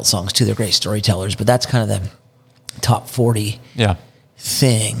heartfelt songs too. They're great storytellers, but that's kind of the top 40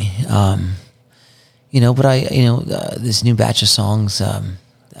 thing. You know, but this new batch of songs,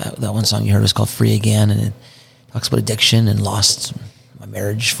 that one song you heard was called Free Again, and it talks about addiction and lost, my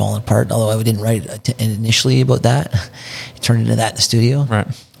marriage falling apart. Although I didn't write initially about that. It turned into that in the studio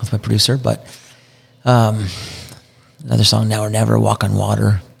with my producer. But another song, Now or Never, Walk on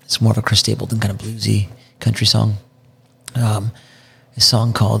Water. It's more of a Chris Stapleton kind of bluesy country song. A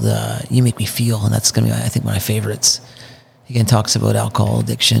song called You Make Me Feel, and that's going to be, I think, one of my favorites. Again, talks about alcohol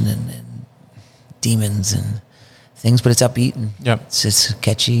addiction and demons and things, but it's upbeat and it's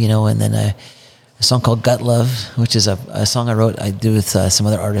catchy, you know. And then a song called Gut Love, which is a song I do with some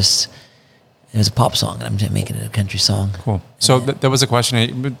other artists. It was a pop song, and I'm making it a country song. Cool. So that was a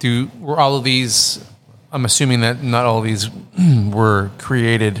question. Were all of these, I'm assuming that not all of these were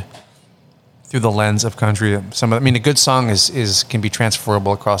created through the lens of country. I mean, a good song can be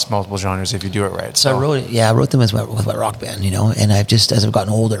transferable across multiple genres if you do it right. So I wrote them with my rock band, you know, and as I've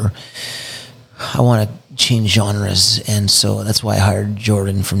gotten older, I want to change genres, and so that's why I hired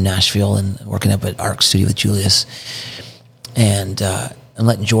Jordan from Nashville and working up at Arc Studio with Julius, and I'm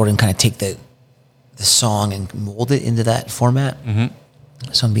letting Jordan kind of take the song and mold it into that format. Mm-hmm.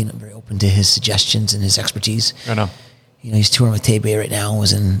 So I'm being very open to his suggestions and his expertise. I know. You know, he's touring with Tay Bay right now.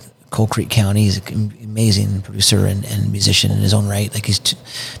 Was in Coal Creek County. He's an amazing producer and musician in his own right. Like he's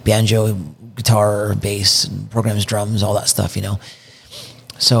banjo, guitar, bass, and programs drums, all that stuff. You know,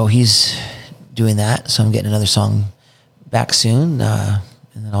 so he's doing that. So I'm getting another song back soon, and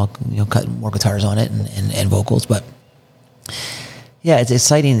then I'll cut more guitars on it and vocals. But yeah, it's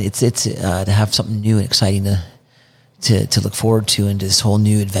exciting. It's to have something new and exciting to look forward to, into this whole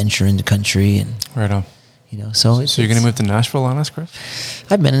new adventure into country. And right on. You know, so you're going to move to Nashville on us, Chris?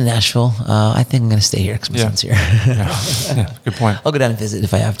 I've been in Nashville. I think I'm going to stay here because my son's here. Yeah, good point. I'll go down and visit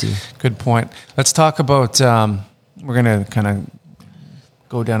if I have to. Good point. Let's talk about. We're going to kind of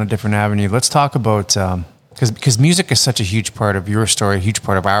go down a different avenue. Let's talk about because music is such a huge part of your story, a huge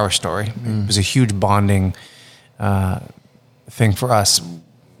part of our story. It was a huge bonding thing for us.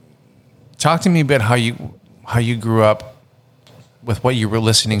 Talk to me about how you grew up with what you were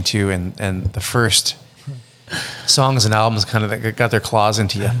listening to, and the first songs and albums kind of got their claws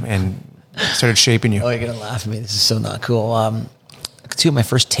into you and started shaping you? Oh, you're gonna laugh at me. This is so not cool. Two of my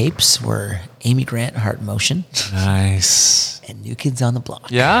first tapes were Amy Grant, Heart in Motion. Nice. And New Kids on the Block.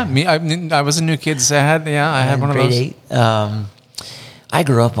 Yeah, I was a New Kids. I had one of those. Grade 8. I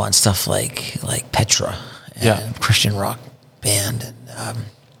grew up on stuff like Petra and Christian rock band and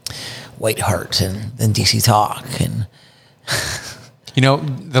White Heart and then DC Talk and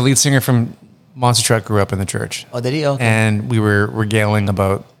the lead singer from Monster Truck grew up in the church. Oh, did he? Okay. And we were regaling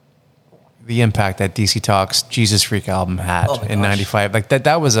about the impact that DC Talk's Jesus Freak album had in '95. Like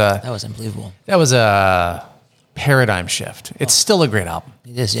that was unbelievable. That was a paradigm shift. It's still a great album.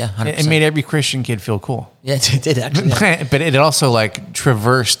 It is, yeah. 100%. It made every Christian kid feel cool. Yeah, it did actually. Yeah. But it also like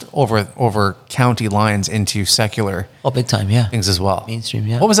traversed over county lines into secular big time, yeah. things as well. Mainstream,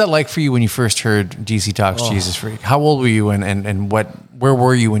 yeah. What was that like for you when you first heard DC Talk's Jesus Freak? How old were you and where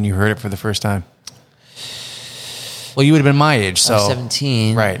were you when you heard it for the first time? Well, you would have been my age, so I was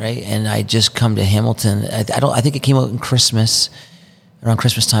 17, right? And I just come to Hamilton. I think it came out in Christmas, around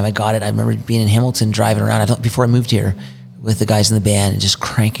Christmas time. I got it. I remember being in Hamilton, driving around. Before I moved here, with the guys in the band, and just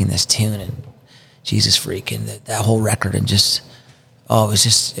cranking this tune and Jesus Freak and that whole record, and just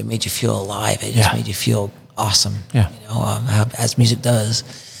it made you feel alive. It just made you feel awesome. Yeah, as music does.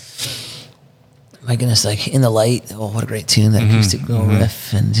 My goodness, like In the Light. Oh, what a great tune! That acoustic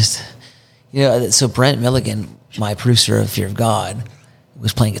riff, and just So Brent Milligan, my producer of Fear of God,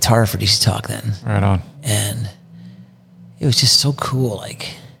 was playing guitar for DC Talk then. Right on. And it was just so cool. Like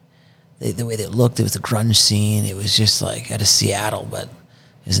the way they looked, it was the grunge scene. It was just like out of Seattle, but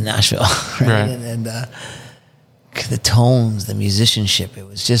it was in Nashville. Right. And the tones, the musicianship, it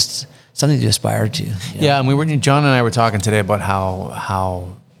was just something to aspire to. Yeah. And John and I were talking today about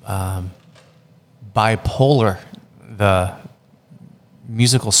how bipolar the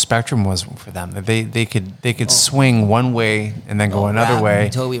musical spectrum was for them. They could swing one way and then go another way.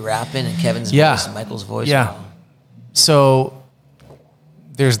 Toby rapping and Kevin's voice and Michael's voice. Yeah. So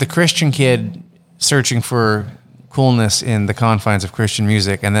there's the Christian kid searching for coolness in the confines of Christian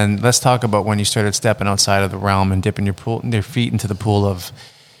music, and then let's talk about when you started stepping outside of the realm and dipping your feet into the pool of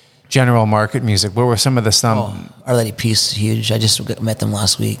general market music. What were some of the Our Lady Peace, huge. I just met them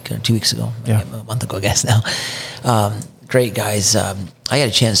last week or 2 weeks ago. Yeah. A month ago, I guess now. Great guys. I had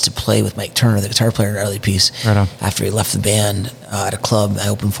a chance to play with Mike Turner, the guitar player in Our Lady Peace. Right on. After he left the band at a club, I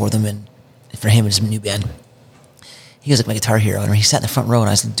opened for them, and for him and his new band. He was like my guitar hero, and he sat in the front row, and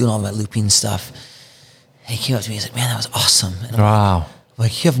I was doing all my looping stuff. And he came up to me, he's like, "Man, that was awesome." And wow.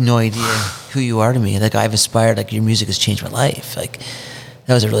 Like, you have no idea who you are to me. Like, I've aspired, like, your music has changed my life. Like,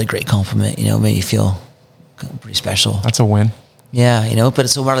 that was a really great compliment, made you feel pretty special. That's a win. Yeah, but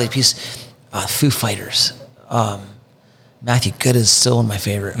it's so Marley Peace. Foo Fighters. Matthew Good is still one of my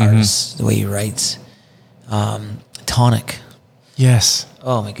favorite artists, the way he writes. Tonic. Yes.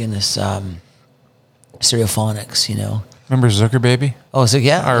 Oh, my goodness. Stereophonics, Remember Zucker Baby? Oh, so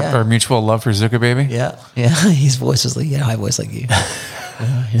yeah. Our mutual love for Zucker Baby? Yeah. His voice was like, high voice like you.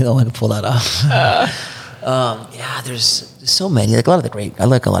 You're the only one who can pull that off. There's so many. Like I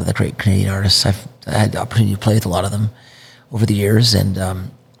like a lot of the great Canadian artists. I had the opportunity to play with a lot of them over the years, and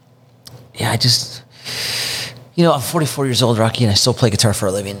I just, I'm 44 years old, Rocky, and I still play guitar for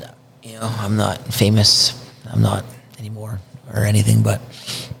a living. I'm not famous. I'm not anymore or anything, but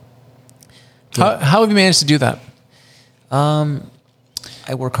how have you managed to do that?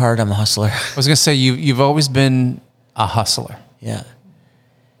 I work hard. I'm a hustler. I was gonna say you've always been a hustler. Yeah.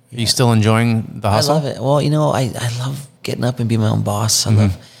 Are you still enjoying the hustle? I love it. Well, I love getting up and being my own boss.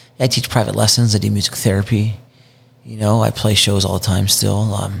 I teach private lessons. I do music therapy. I play shows all the time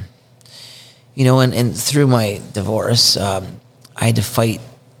still. And through my divorce, I had to fight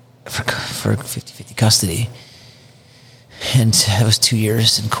for 50-50 custody. And that was 2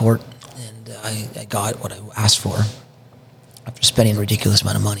 years in court. And I got what I asked for after spending a ridiculous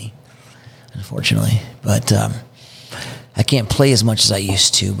amount of money, unfortunately. But I can't play as much as I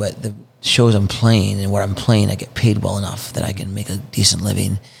used to, but the shows I'm playing and where I'm playing, I get paid well enough that I can make a decent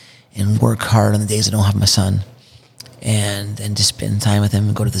living and work hard on the days I don't have my son, and just spend time with him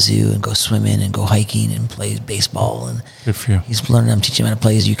and go to the zoo and go swimming and go hiking and play baseball. And good for you. He's learning. I'm teaching him how to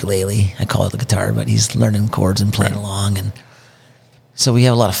play his ukulele. I call it the guitar, but he's learning chords and playing along. And so we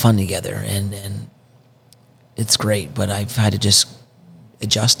have a lot of fun together, and it's great. But I've had to just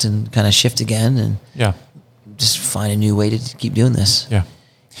adjust and kind of shift again, and just find a new way to keep doing this. Yeah.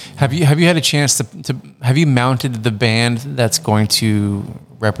 Have you had a chance to have you mounted the band that's going to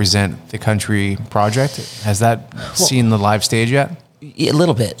represent the country project? Has that seen the live stage yet? A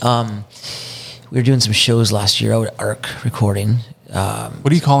little bit. we were doing some shows last year out at ARC recording.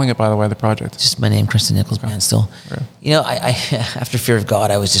 What are you calling it, by the way, the project? Just my name, Kristin Nicholls band still. Right. You know, I after Fear of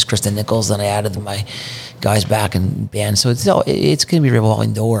God, I was just Kristin Nicholls. Then I added my guys back in band. So it's going to be a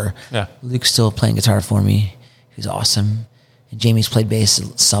revolving door. Yeah. Luke's still playing guitar for me. He's awesome. And Jamie's played bass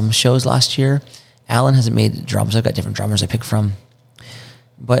at some shows last year. Alan hasn't made drums. I've got different drummers I pick from.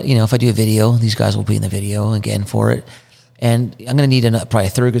 But, you know, if I do a video, these guys will be in the video again for it. And I'm going to need probably a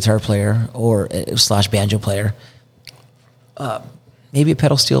third guitar player or / banjo player. Maybe a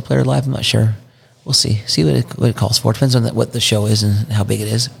pedal steel player live. I'm not sure. We'll see. See what it calls for. It depends on what the show is and how big it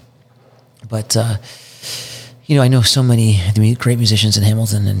is. But, you know, I know so many great musicians in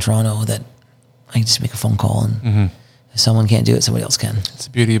Hamilton and Toronto that I can just make a phone call and if someone can't do it, somebody else can. It's the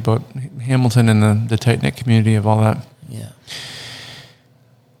beauty about Hamilton and the tight-knit community of all that. Yeah.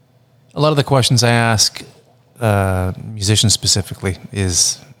 A lot of the questions I ask musicians specifically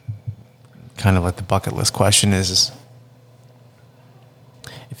is kind of like the bucket list question is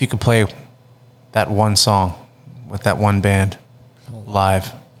if you could play that one song with that one band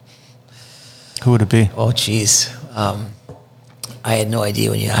live, who would it be? Oh, geez. I had no idea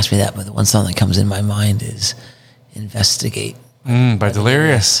when you asked me that, but the one song that comes in my mind is Investigate. By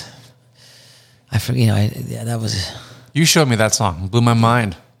Delirious. I forget, that was... You showed me that song. It blew my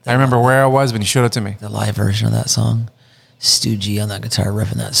mind. I remember where I was when you showed it to me. The live version of that song. Stu G on that guitar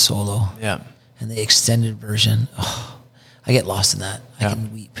riffing that solo. Yeah. And the extended version. Oh, I get lost in that. I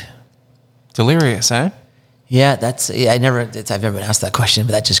can weep. Delirious, eh? Yeah, I've never been asked that question,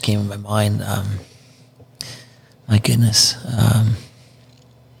 but that just came in my mind. My goodness.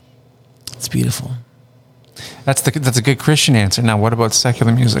 It's beautiful. That's a good Christian answer. Now, what about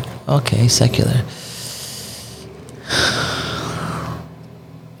secular music? Okay, secular.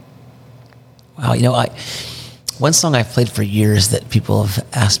 Wow, you know, one song I've played for years that people have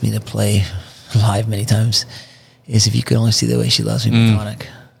asked me to play live many times is "If You Could Only See the Way She Loves Me" by Tonic.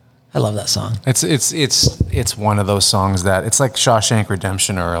 I love that song. It's one of those songs that it's like Shawshank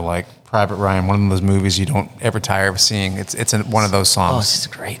Redemption or like Private Ryan, one of those movies you don't ever tire of seeing. It's one of those songs. Oh, it's just a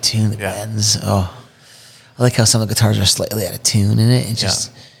great tune. The bends. Oh, I like how some of the guitars are slightly out of tune in it. It's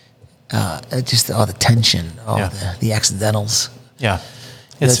just the tension, the accidentals. Yeah,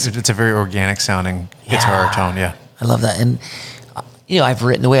 it's a very organic sounding guitar tone. Yeah, I love that. And you know,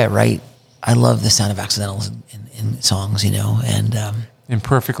 the way I write, I love the sound of accidentals in songs. You know, and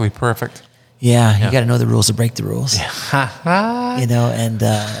imperfectly perfect. Yeah, you got to know the rules to break the rules. Yeah. You know,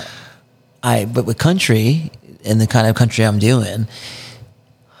 and but with country and the kind of country I'm doing,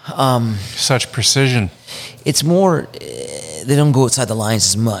 such precision. It's more. They don't go outside the lines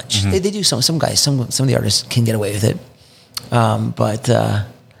as much. Mm-hmm. They do some guys. Some of the artists can get away with it. But I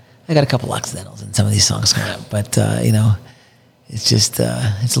got a couple accidentals in some of these songs coming up. But you know, it's just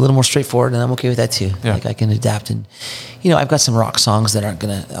it's a little more straightforward, and I'm okay with that too. Yeah. Like I can adapt, and you know, I've got some rock songs that I'm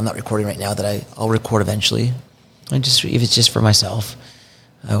not recording right now that I'll record eventually. And just if it's just for myself,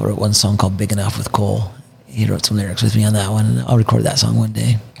 I wrote one song called "Big Enough" with Cole. He wrote some lyrics with me on that one, and I'll record that song one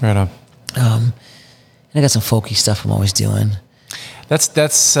day. Right on. And I got some folky stuff I'm always doing. That's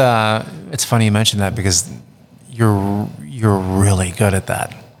it's funny you mentioned that because you're really good at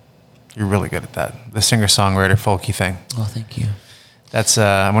that. You're really good at that. The singer-songwriter folky thing. Oh, thank you. That's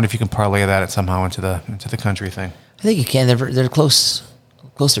I wonder if you can parlay that somehow into the country thing. I think you can. They're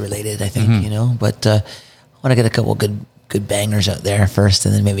closely related, I think, you know. But I want to get a couple good bangers out there first,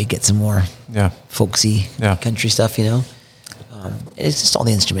 and then maybe get some more folksy country stuff, you know. It's just all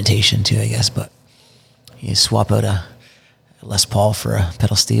the instrumentation too, I guess. But you swap out a Les Paul for a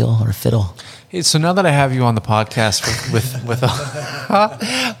pedal steel or a fiddle. Hey, so now that I have you on the podcast with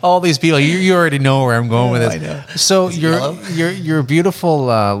all these people, you already know where I'm going with this. I know. So your beautiful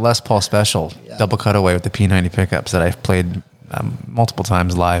Les Paul special double cutaway with the P90 pickups that I've played multiple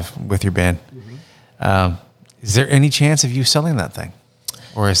times live with your band. Mm-hmm. Is there any chance of you selling that thing,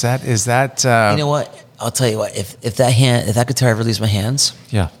 or is that? You know what? I'll tell you what. If that guitar ever leaves my hands,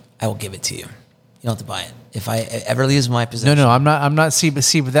 I will give it to you. You don't have to buy it. If I ever leaves my possession. No, I'm not. See,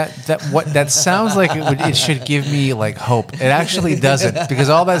 but that sounds like it should give me like hope. It actually doesn't, because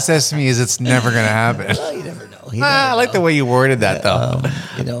all that says to me is it's never going to happen. Well, you never know. I like the way you worded that, though.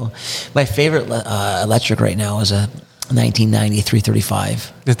 You know, my favorite electric right now is a 1990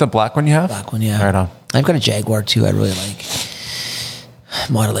 335. Is the black one you have? Black one, yeah. Right on. I've got a Jaguar too. I really like.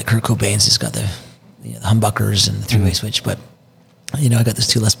 Model like Kurt Cobain's. It's got the humbuckers and the three-way switch, but you know, I got those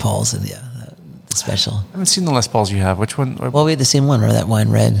two Les Pauls and the special. I haven't seen the Les Pauls you have. Which one? Well, we had the same one, right? That wine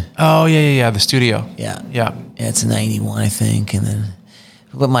red. Oh yeah. The studio. Yeah. It's a 91, I think, and then,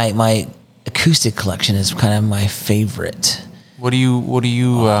 but my acoustic collection is kind of my favorite. What are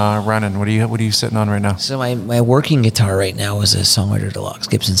you running? What are you sitting on right now? So my working guitar right now is a Songwriter Deluxe,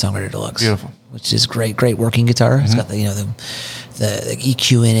 Gibson Songwriter Deluxe. Beautiful. Which is great working guitar. It's got the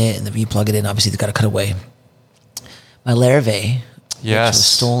EQ in it, and you plug it in. Obviously, they've got to cut away. My Larrivee, which was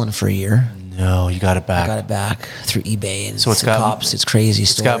stolen for a year. No, you got it back. I got it back through eBay, and so it's got cops. It's crazy.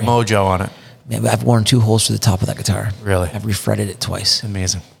 It's got mojo on it. Man, I've worn 2 holes through the top of that guitar. Really? I've refretted it twice.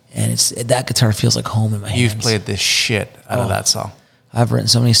 Amazing. And that guitar feels like home in my hands. You've played the shit out of that song. I've written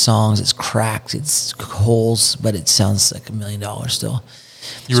so many songs. It's cracked. It's holes, but it sounds like $1 million still.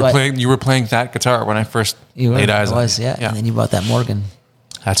 You were playing that guitar when I first laid eyes on it. Yeah. And then you bought that Morgan.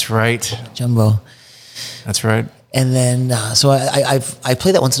 That's right. Jumbo. That's right. And then, so I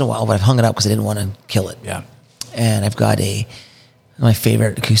play that once in a while, but I've hung it up because I didn't want to kill it. Yeah. And I've got my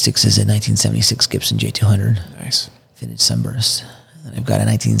favorite acoustics is a 1976 Gibson J200. Nice. Vintage Sunburst. And I've got a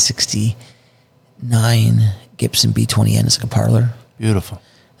 1969 Gibson B20N. It's like a parlor. Beautiful.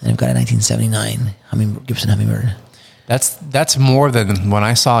 And I've got a 1979 Gibson Hummingbird. That's more than when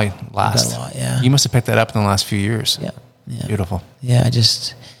I saw you last. I've got a lot, yeah. You must have picked that up in the last few years. Yeah. Beautiful. Yeah, I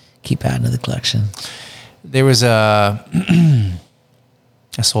just keep adding to the collection. There was I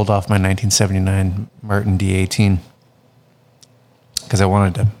sold off my 1979 Martin D18 because I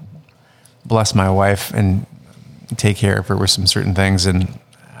wanted to bless my wife and take care of her with some certain things, and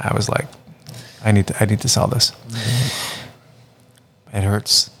I was like, I need to sell this. It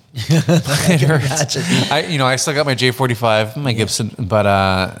hurts. It hurts. I still got my J45, my Gibson, but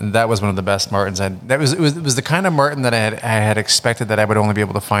that was one of the best Martins. It was the kind of Martin that I had expected that I would only be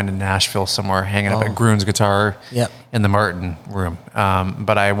able to find in Nashville somewhere, hanging up at Groon's Guitar in the Martin room.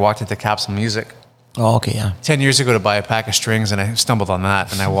 But I walked into Capsule Music. Oh, okay, yeah. 10 years ago to buy a pack of strings, and I stumbled on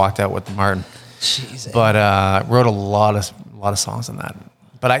that, and I walked out with the Martin. Jeez. But wrote a lot of songs on that.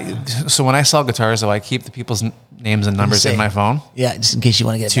 But so when I sell guitars, though, I keep the people's names and numbers in my phone. Yeah, just in case you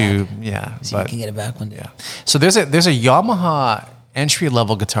want to get it back. Yeah, so you can get it back one day. Yeah. So there's a Yamaha entry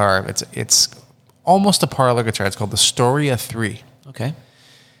level guitar. It's almost a parlor guitar. It's called the Storia 3. Okay.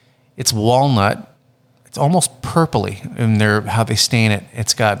 It's walnut. It's almost purpley in how they stain it.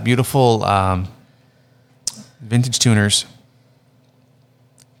 It's got beautiful vintage tuners,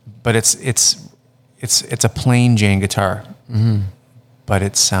 but it's a plain Jane guitar. Mm-hmm. But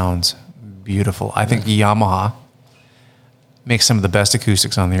it sounds beautiful. I think Yamaha makes some of the best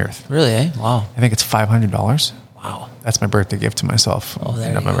acoustics on the earth. Really, eh? Wow. I think it's $500. Wow. That's my birthday gift to myself. Oh,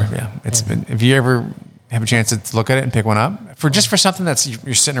 there you go. Yeah. If you ever have a chance to look at it and pick one up, for something that's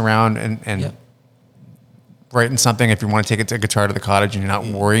you're sitting around and writing something, if you want to take a guitar to the cottage and you're not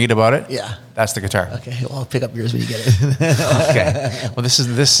worried about it, that's the guitar. Okay, well, I'll pick up yours when you get it. Okay. Well,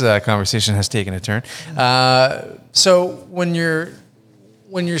 this conversation has taken a turn. So when your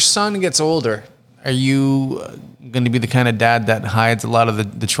son gets older, are you going to be the kind of dad that hides a lot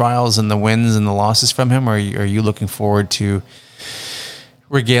of the trials and the wins and the losses from him, or are you looking forward to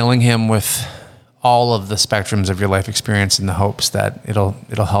regaling him with all of the spectrums of your life experience in the hopes that it'll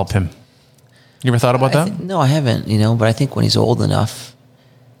help him? You ever thought about that? No, I haven't, but I think when he's old enough,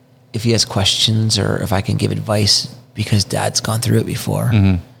 if he has questions or if I can give advice because Dad's gone through it before,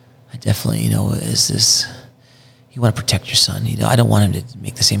 I definitely, you want to protect your son. I don't want him to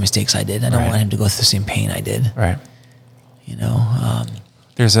make the same mistakes I did. I don't want him to go through the same pain I did. Right.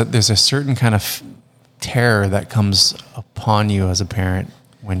 There's a certain kind of terror that comes upon you as a parent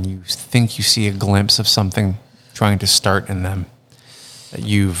when you think you see a glimpse of something trying to start in them that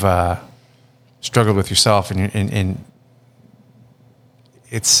you've struggled with yourself, and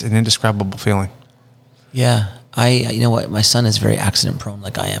it's an indescribable feeling. Yeah. You know what? My son is very accident prone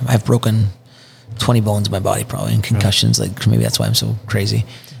like I am. I've broken 20 bones in my body probably and concussions. Like maybe that's why I'm so crazy.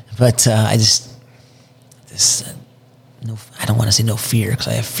 But I don't want to say no fear because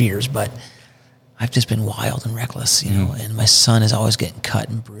I have fears, but I've just been wild and reckless, and my son is always getting cut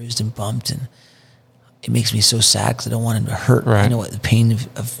and bruised and bumped, and it makes me so sad because I don't want him to hurt. Right. I know what the pain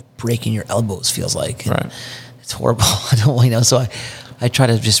of breaking your elbows feels like. Right. It's horrible. I don't, so I try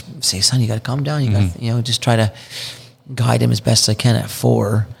to just say, son, you got to calm down. You got, just try to guide him as best I can at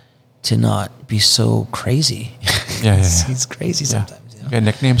 4 to not be so crazy. Yeah. He's crazy sometimes. You got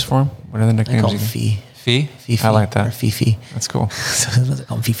nicknames for him? What are the nicknames? I call him Fee. Fee? Fifi. I like that. Or Fifi. That's cool. Sometimes I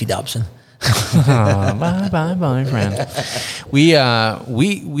call him Fifi Dobson. Oh, bye, friend.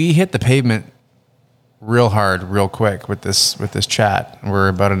 We hit the pavement real hard, real quick with this chat. We're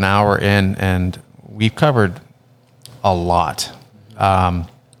about an hour in, and we've covered a lot.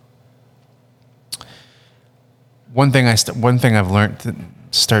 One thing I've learned to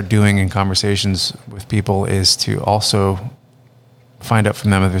start doing in conversations with people is to also find out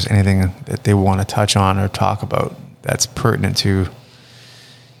from them if there's anything that they want to touch on or talk about that's pertinent to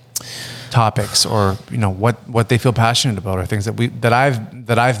topics, or what they feel passionate about, or things that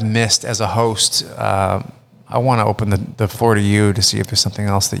I've missed as a host. I want to open the floor to you to see if there's something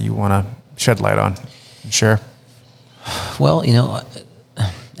else that you want to shed light on and share. Well,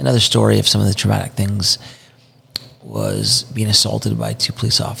 another story of some of the traumatic things was being assaulted by 2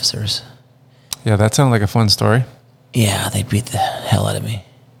 police officers. Yeah, that sounded like a fun story. Yeah, they beat the hell out of me.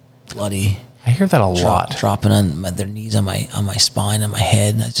 Bloody. I hear that a lot. Dropping on their knees on my spine, on my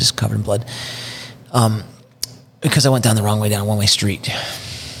head, and I was just covered in blood. Because I went down the wrong way down a one-way street.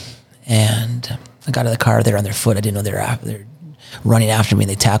 And I got out of the car, they're on their foot. I didn't know they're running after me, and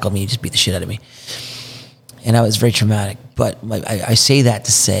they tackled me, just beat the shit out of me. And that was very traumatic. But I say that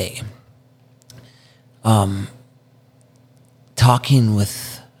to say, talking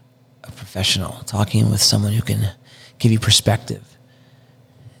with a professional, talking with someone who can give you perspective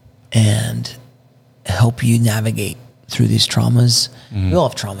and help you navigate through these traumas. We all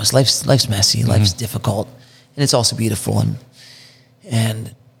have traumas. Life's messy. Life's difficult, and it's also beautiful.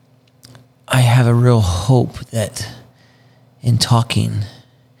 And I have a real hope that in talking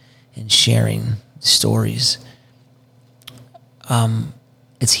and sharing stories,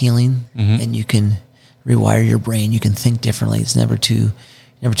 it's healing, and you can rewire your brain. You can think differently. It's never too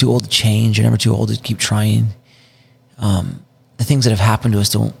old to change. You're never too old to keep trying. The things that have happened to us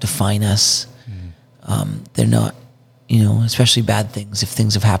don't define us. They're not, especially bad things. If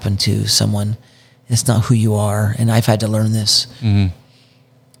things have happened to someone, it's not who you are. And I've had to learn this.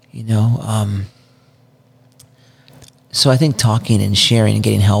 So I think talking and sharing and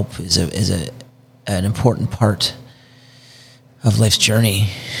getting help is an important part of life's journey.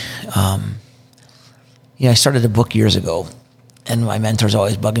 I started a book years ago, and my mentor's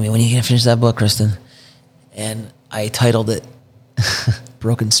always bugging me, when are you going to finish that book, Kristin? And I titled it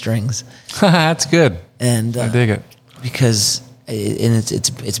Broken Strings. That's good. And I dig it. Because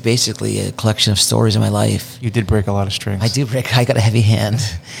it's basically a collection of stories of my life. You did break a lot of strings. I do break. I got a heavy hand.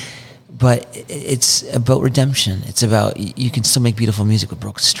 But it's about redemption. It's about, you can still make beautiful music with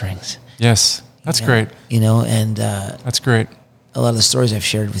broken strings. Yes. That's great. And that's great. A lot of the stories I've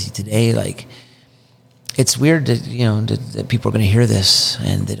shared with you today, like, it's weird that, that people are going to hear this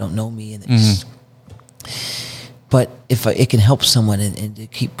and they don't know me. And but if it can help someone and to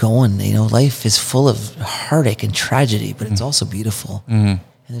keep going, life is full of heartache and tragedy, but it's also beautiful. And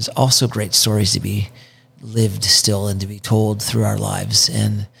there's also great stories to be lived still and to be told through our lives,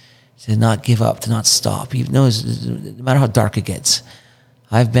 and to not give up, to not stop. No matter how dark it gets.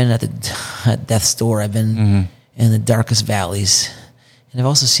 I've been at death's door. I've been in the darkest valleys, and I've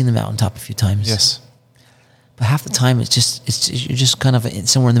also seen the mountaintop a few times. Yes. But half the time you're just kind of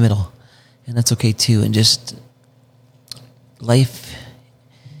somewhere in the middle, and that's okay too. And just life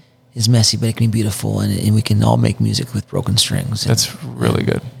is messy, but it can be beautiful, and we can all make music with broken strings. That's really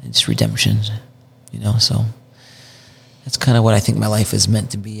good. It's redemption, so that's kind of what I think my life is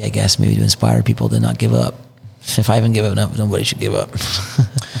meant to be, I guess, maybe to inspire people to not give up. If I haven't given up, nobody should give up.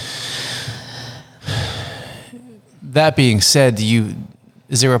 That being said,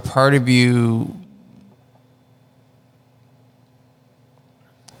 is there a part of you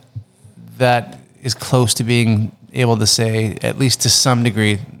that is close to being able to say, at least to some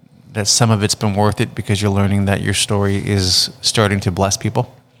degree, that some of it's been worth it because you're learning that your story is starting to bless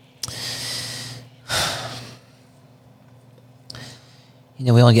people? We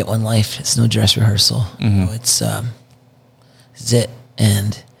only get one life. It's no dress rehearsal. It's it.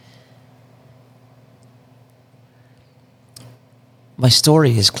 And my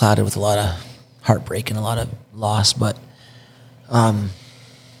story is clouded with a lot of heartbreak and a lot of loss, but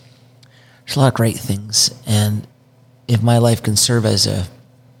there's a lot of great things. And if my life can serve as a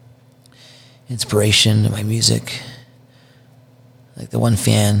inspiration to my music, like the one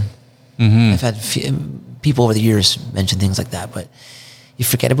fan, I've had people over the years mention things like that, but you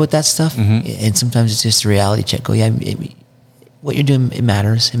forget about that stuff, and sometimes it's just a reality check. Go, what you're doing, it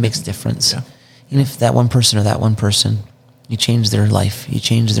matters. It makes a difference. Yeah. Even if that one person, you change their life, you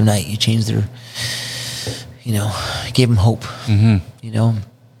change their night, you change their, you gave them hope.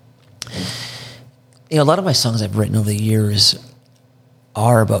 A lot of my songs I've written over the years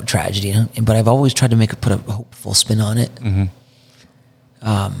are about tragedy, but I've always tried to put a hopeful spin on it.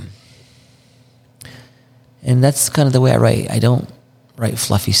 And that's kind of the way I write. I don't write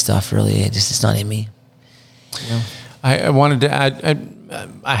fluffy stuff, really. It's not in me. I wanted to add,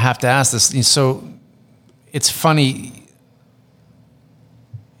 I have to ask this. So it's funny.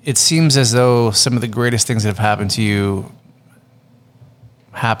 It seems as though some of the greatest things that have happened to you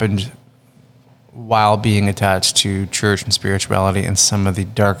happened while being attached to church and spirituality, and some of the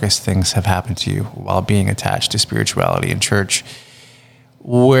darkest things have happened to you while being attached to spirituality and church.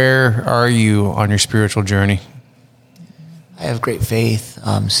 Where are you on your spiritual journey? I have great faith.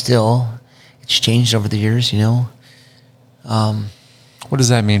 Still, it's changed over the years, What does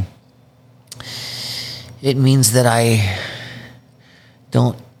that mean? It means that I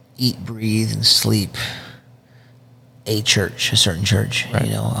don't eat, breathe, and sleep a certain church.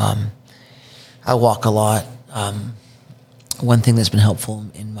 Right. I walk a lot. One thing that's been helpful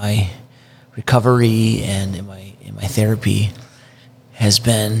in my recovery and in my therapy has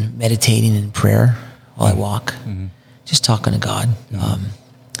been meditating and prayer while I walk. Mm-hmm. Just talking to God,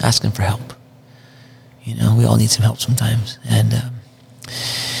 asking for help. We all need some help sometimes. And I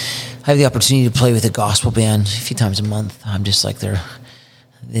have the opportunity to play with a gospel band a few times a month. I'm just like they're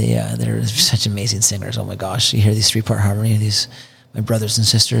such amazing singers. Oh my gosh! You hear these 3-part harmony. My brothers and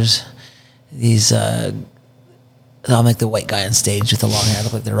sisters. I'm like the white guy on stage with the long hair. I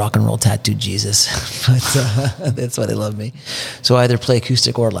look like the rock and roll tattooed Jesus, but that's why they love me. So I either play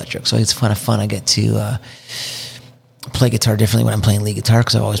acoustic or electric. So it's kind of fun. I get to play guitar differently when I'm playing lead guitar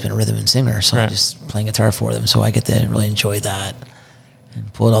because I've always been a rhythm and singer. So I'm just playing guitar for them. So I get to really enjoy that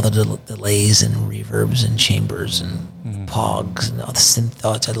and pull out all the delays and reverbs and chambers and pogs and all the synth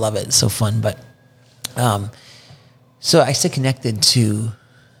thoughts. I love it. It's so fun. But so I stay connected to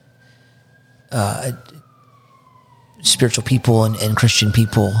spiritual people and Christian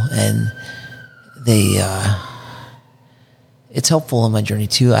people, and they it's helpful in my journey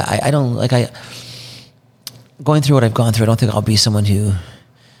too. I don't going through what I've gone through. I don't think I'll be someone who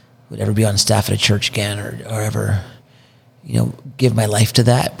would ever be on staff at a church again or ever give my life to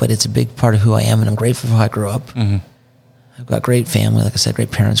that. But it's a big part of who I am, and I'm grateful for how I grew up. Mm-hmm. I've got great family, like I said,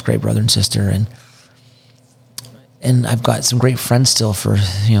 great parents, great brother and sister, and I've got some great friends still for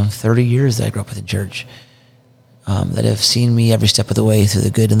 30 years that I grew up with in church. That have seen me every step of the way through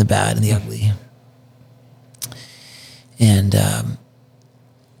the good and the bad and the ugly. And, I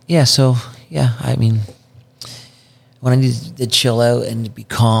mean, when I need to chill out and be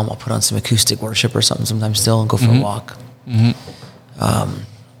calm, I'll put on some acoustic worship or something sometimes still and go for a walk. Mm-hmm.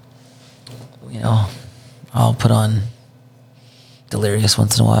 I'll put on Delirious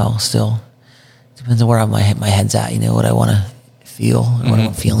once in a while still. Depends on where my head's at, what I want to feel and what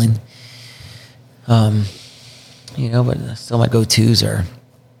I'm feeling. But still my go-tos are,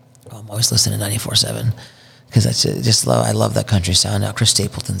 I'm always listening to 94.7 because I love that country sound. Now, Chris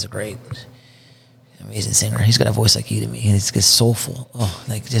Stapleton's a great, amazing singer. He's got a voice like you to me. He's just soulful.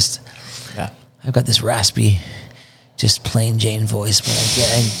 I've got this raspy, just plain Jane voice, but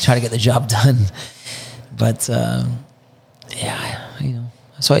I try to get the job done. But,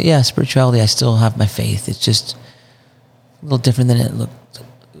 So, spirituality, I still have my faith. It's just a little different than it looked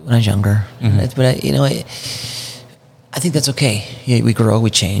when I was younger. Mm-hmm. But, I think that's okay. Yeah, we grow, we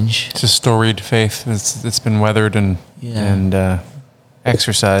change. It's a storied faith. It's been weathered and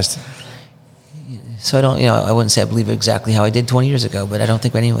exercised. So I don't, I wouldn't say I believe exactly how I did 20 years ago, but I don't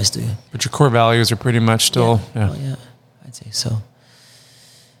think any of us do. But your core values are pretty much still. Yeah, well, I'd say so.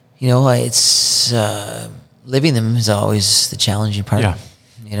 It's living them is always the challenging part. Yeah.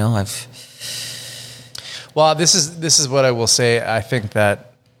 Well, this is what I will say. I think that.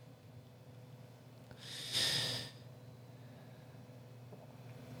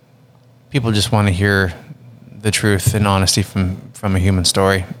 People just want to hear the truth and honesty from a human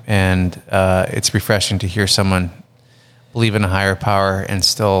story, and it's refreshing to hear someone believe in a higher power and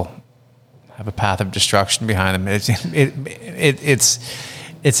still have a path of destruction behind them.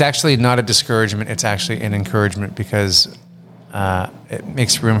 It's actually not a discouragement; it's actually an encouragement because it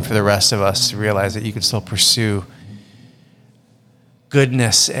makes room for the rest of us to realize that you can still pursue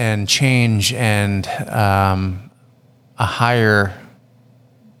goodness and change and a higher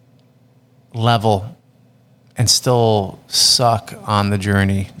level and still suck on the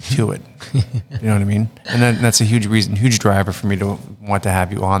journey to it. You know what I mean? And that's a huge driver for me to want to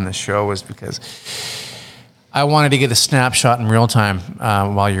have you on this show, is because I wanted to get a snapshot in real time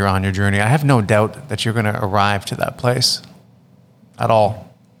while you're on your journey. I have no doubt that you're going to arrive to that place at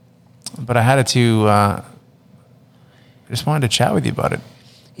all. But I had I just wanted to chat with you about it.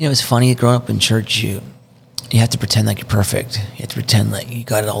 It's funny, growing up in church, you have to pretend like you're perfect. You have to pretend like you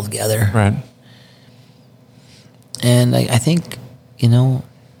got it all together. Right. And I think,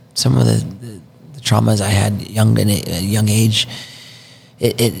 some of the traumas I had at a young age,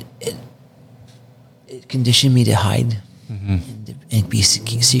 it conditioned me to hide and be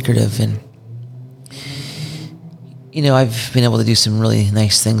secretive. And, I've been able to do some really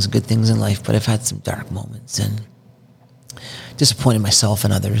nice things, good things in life, but I've had some dark moments and disappointed myself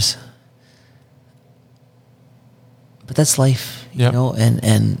and others. but that's life, you Yep. know,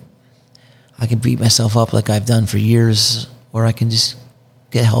 and I can beat myself up like I've done for years, or I can just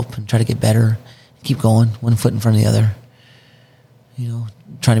get help and try to get better, keep going, one foot in front of the other, you know,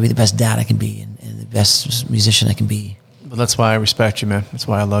 trying to be the best dad I can be and the best musician I can be. But that's why I respect you, man. That's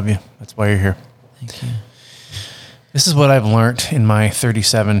why I love you. That's why you're here. Thank you. This is what I've learned in my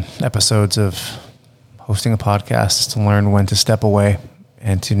 37 episodes of hosting a podcast, is to learn when to step away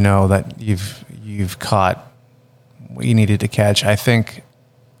and to know that you've caught what you needed to catch. I think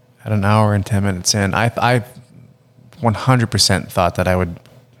at an hour and 10 minutes in, I 100% thought that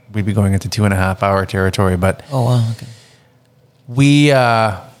we'd be going into 2.5 hour territory, but Oh, wow. Okay.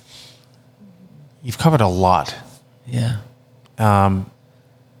 you've covered a lot. Yeah.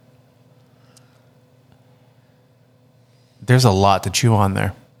 There's a lot to chew on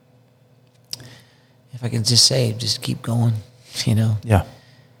there. If I can just say, just keep going, you know. Yeah.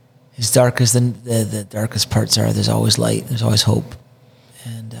 As dark as the darkest parts are, there's always light, there's always hope.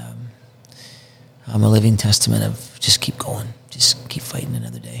 And I'm a living testament of just keep going, just keep fighting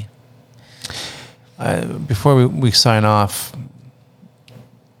another day. Before we sign off,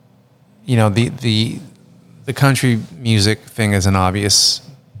 you know, the country music thing is an obvious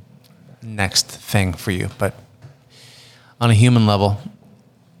next thing for you, but on a human level,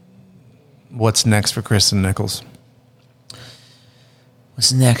 what's next for Kristin Nicholls?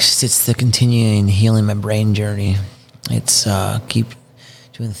 What's next? It's the continuing healing my brain journey. It's keep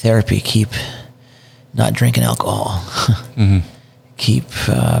doing therapy, keep not drinking alcohol, Mm-hmm. keep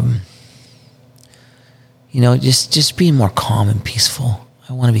you know, just being more calm and peaceful.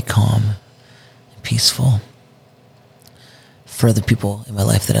 I want to be calm and peaceful for the people in my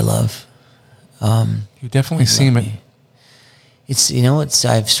life that I love. You definitely seem it. It's, you know,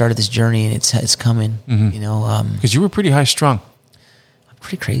 I've started this journey and it's coming. Mm-hmm. You know, Because you were pretty high strung, I'm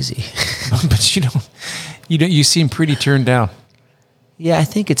pretty crazy. but you seem pretty turned down. Yeah, I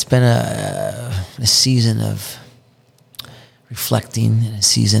think it's been a season of reflecting and a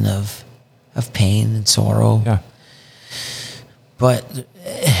season of pain and sorrow. Yeah. But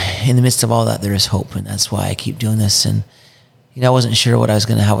in the midst of all that, there is hope, and that's why I keep doing this. And you know, I wasn't sure how I was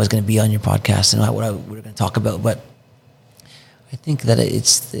going to be on your podcast and what we were going to talk about, but I think that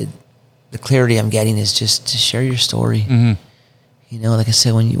it's the clarity I'm getting is just to share your story. Mm-hmm. You know, like I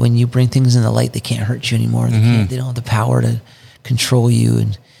said, when you bring things in the light, they can't hurt you anymore. They don't have the power to control you.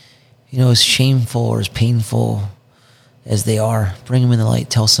 And you know, as shameful or as painful as they are, bring them in the light.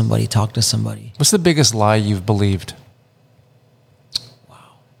 Tell somebody. Talk to somebody. What's the biggest lie you've believed?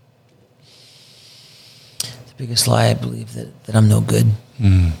 Wow. The biggest lie I believe that I'm no good.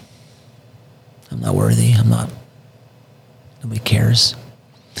 Mm. I'm not worthy. Nobody cares.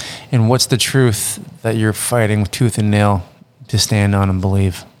 And what's the truth that you're fighting with tooth and nail to stand on and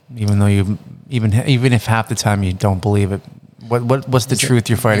believe, even though even if half the time you don't believe it? What's the truth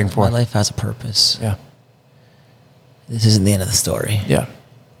you're fighting for? My life has a purpose. Yeah. This isn't the end of the story. Yeah.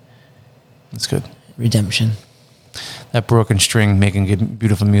 That's good. Redemption. That broken string making good,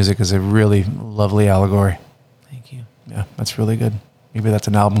 beautiful music is a really lovely allegory. Thank you. Yeah, that's really good. Maybe that's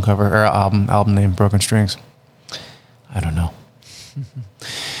an album cover or album name, Broken Strings. I don't know.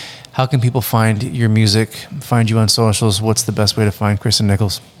 How can people find your music, find you on socials? What's the best way to find Kristin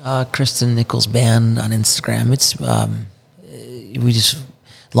Nicholls? Kristin Nicholls Band on Instagram. It's we just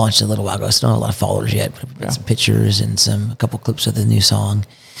launched a little while ago, so I don't have a lot of followers yet. But I've got some pictures and a couple clips of the new song.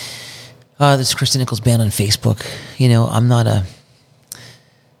 There's Kristin Nicholls Band on Facebook. You know, I'm not a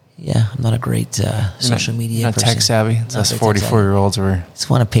great social media Not person. tech savvy. It's us 44-year-olds were. Just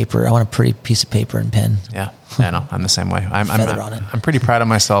want a paper. I want a pretty piece of paper and pen. Yeah, I know. I'm the same way. Feather on it. I'm pretty proud of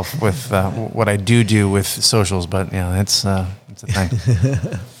myself with what I do with socials, but yeah, it's a thing.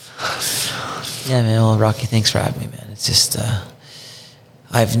 Yeah, man. Well, Rocky, thanks for having me, man. It's just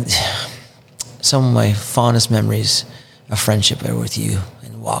some of my fondest memories of friendship are with you,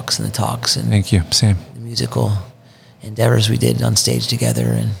 and walks and the talks and Thank you. Same. the musical endeavors we did on stage together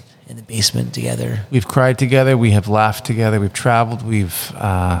and in the basement together. We've cried together. We have laughed together. We've traveled. We've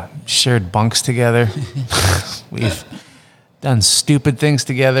shared bunks together. We've done stupid things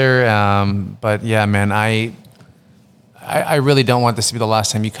together. But yeah, man, I really don't want this to be the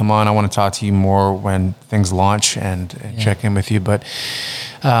last time you come on. I want to talk to you more when things launch and check in with you. But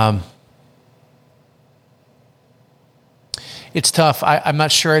it's tough. I'm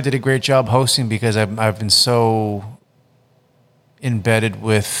not sure I did a great job hosting because I've been so embedded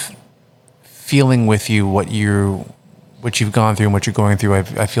with feeling with you what you've gone through and what you're going through.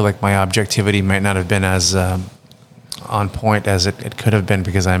 I feel like my objectivity might not have been as on point as it could have been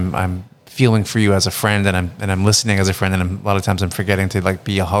because I'm feeling for you as a friend and I'm listening as a friend, and a lot of times I'm forgetting to like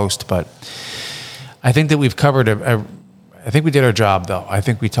be a host. But I think that we've covered I think we did our job, though. I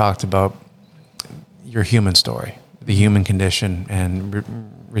think we talked about your human story, the human condition, and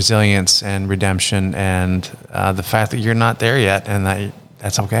resilience and redemption, and the fact that you're not there yet, and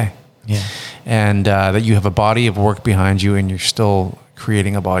that's okay. Yeah. And that you have a body of work behind you, and you're still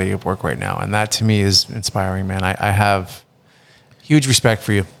creating a body of work right now. And that to me is inspiring, man. I have huge respect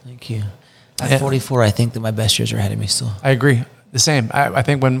for you. Thank you. At 44, I think that my best years are ahead of me still. I agree. The same. I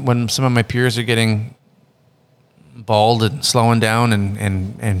think when some of my peers are getting bald and slowing down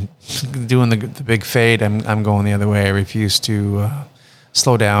and doing the big fade, I'm going the other way. I refuse to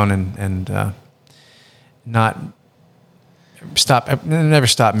slow down and not stop. I never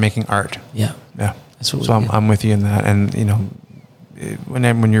stop making art. Yeah. That's what. So I'm with you in that. And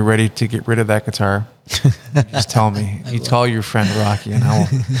when you're ready to get rid of that guitar, just tell me. You call your friend Rocky, and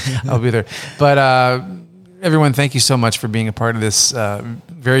I'll be there. But everyone, thank you so much for being a part of this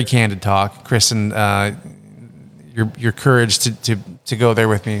very candid talk, Kristin. Your courage to go there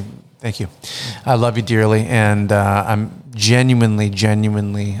with me. Thank you. I love you dearly, and I'm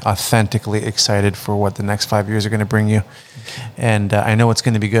genuinely, authentically excited for what the next 5 years are going to bring you. And I know it's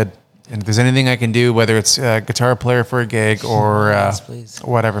going to be good. And if there's anything I can do, whether it's a guitar player for a gig or yes,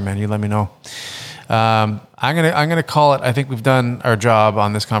 whatever, man, you let me know. I'm gonna call it. I think we've done our job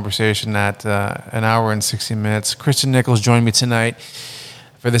on this conversation at an hour and 60 minutes. Kristin Nicholls joined me tonight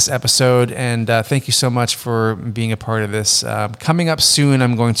for this episode, and thank you so much for being a part of this. Coming up soon,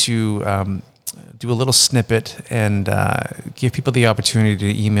 I'm going to do a little snippet and give people the opportunity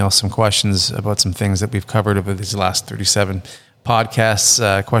to email some questions about some things that we've covered over these last 37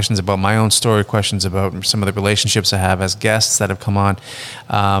 podcasts, questions about my own story, questions about some of the relationships I have as guests that have come on,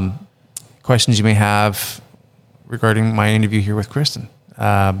 questions you may have regarding my interview here with Kristin.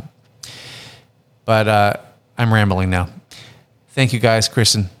 But I'm rambling now. Thank you, guys.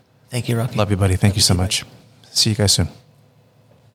 Kristin. Thank you, Rocky. Love you, buddy. Thank you so much. See you guys soon.